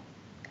forward.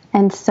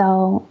 And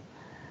so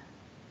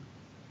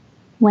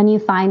when you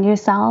find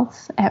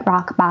yourself at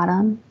rock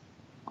bottom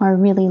or a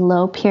really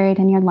low period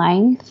in your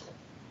life,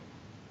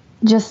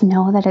 just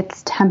know that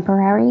it's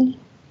temporary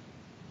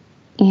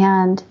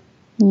and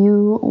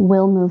you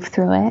will move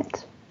through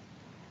it.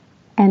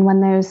 And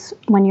when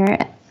you're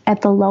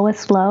at the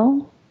lowest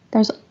low,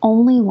 there's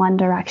only one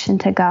direction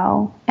to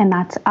go, and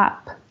that's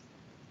up.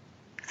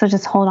 So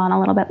just hold on a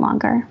little bit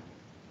longer.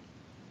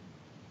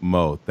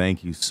 Mo,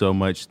 thank you so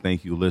much.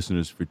 Thank you,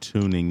 listeners, for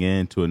tuning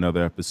in to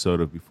another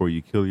episode of Before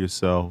You Kill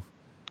Yourself.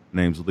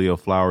 My name's Leo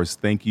Flowers.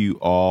 Thank you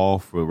all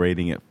for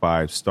rating it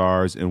 5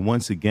 stars. And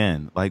once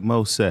again, like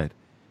Mo said,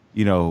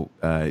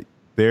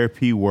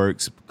 therapy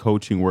works,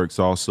 coaching works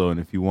also. And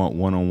if you want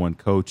one-on-one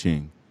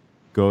coaching,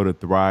 go to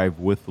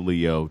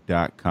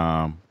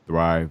thrivewithleo.com,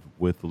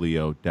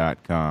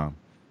 thrivewithleo.com.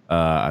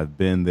 I've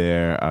been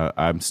there.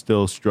 I'm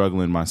still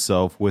struggling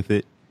myself with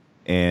it,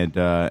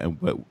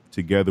 but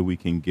together we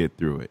can get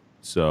through it.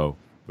 So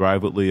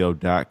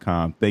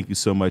thrivewithleo.com. Thank you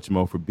so much,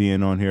 Mo, for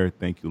being on here.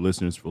 Thank you,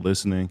 listeners, for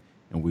listening,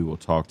 and we will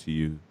talk to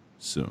you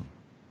soon.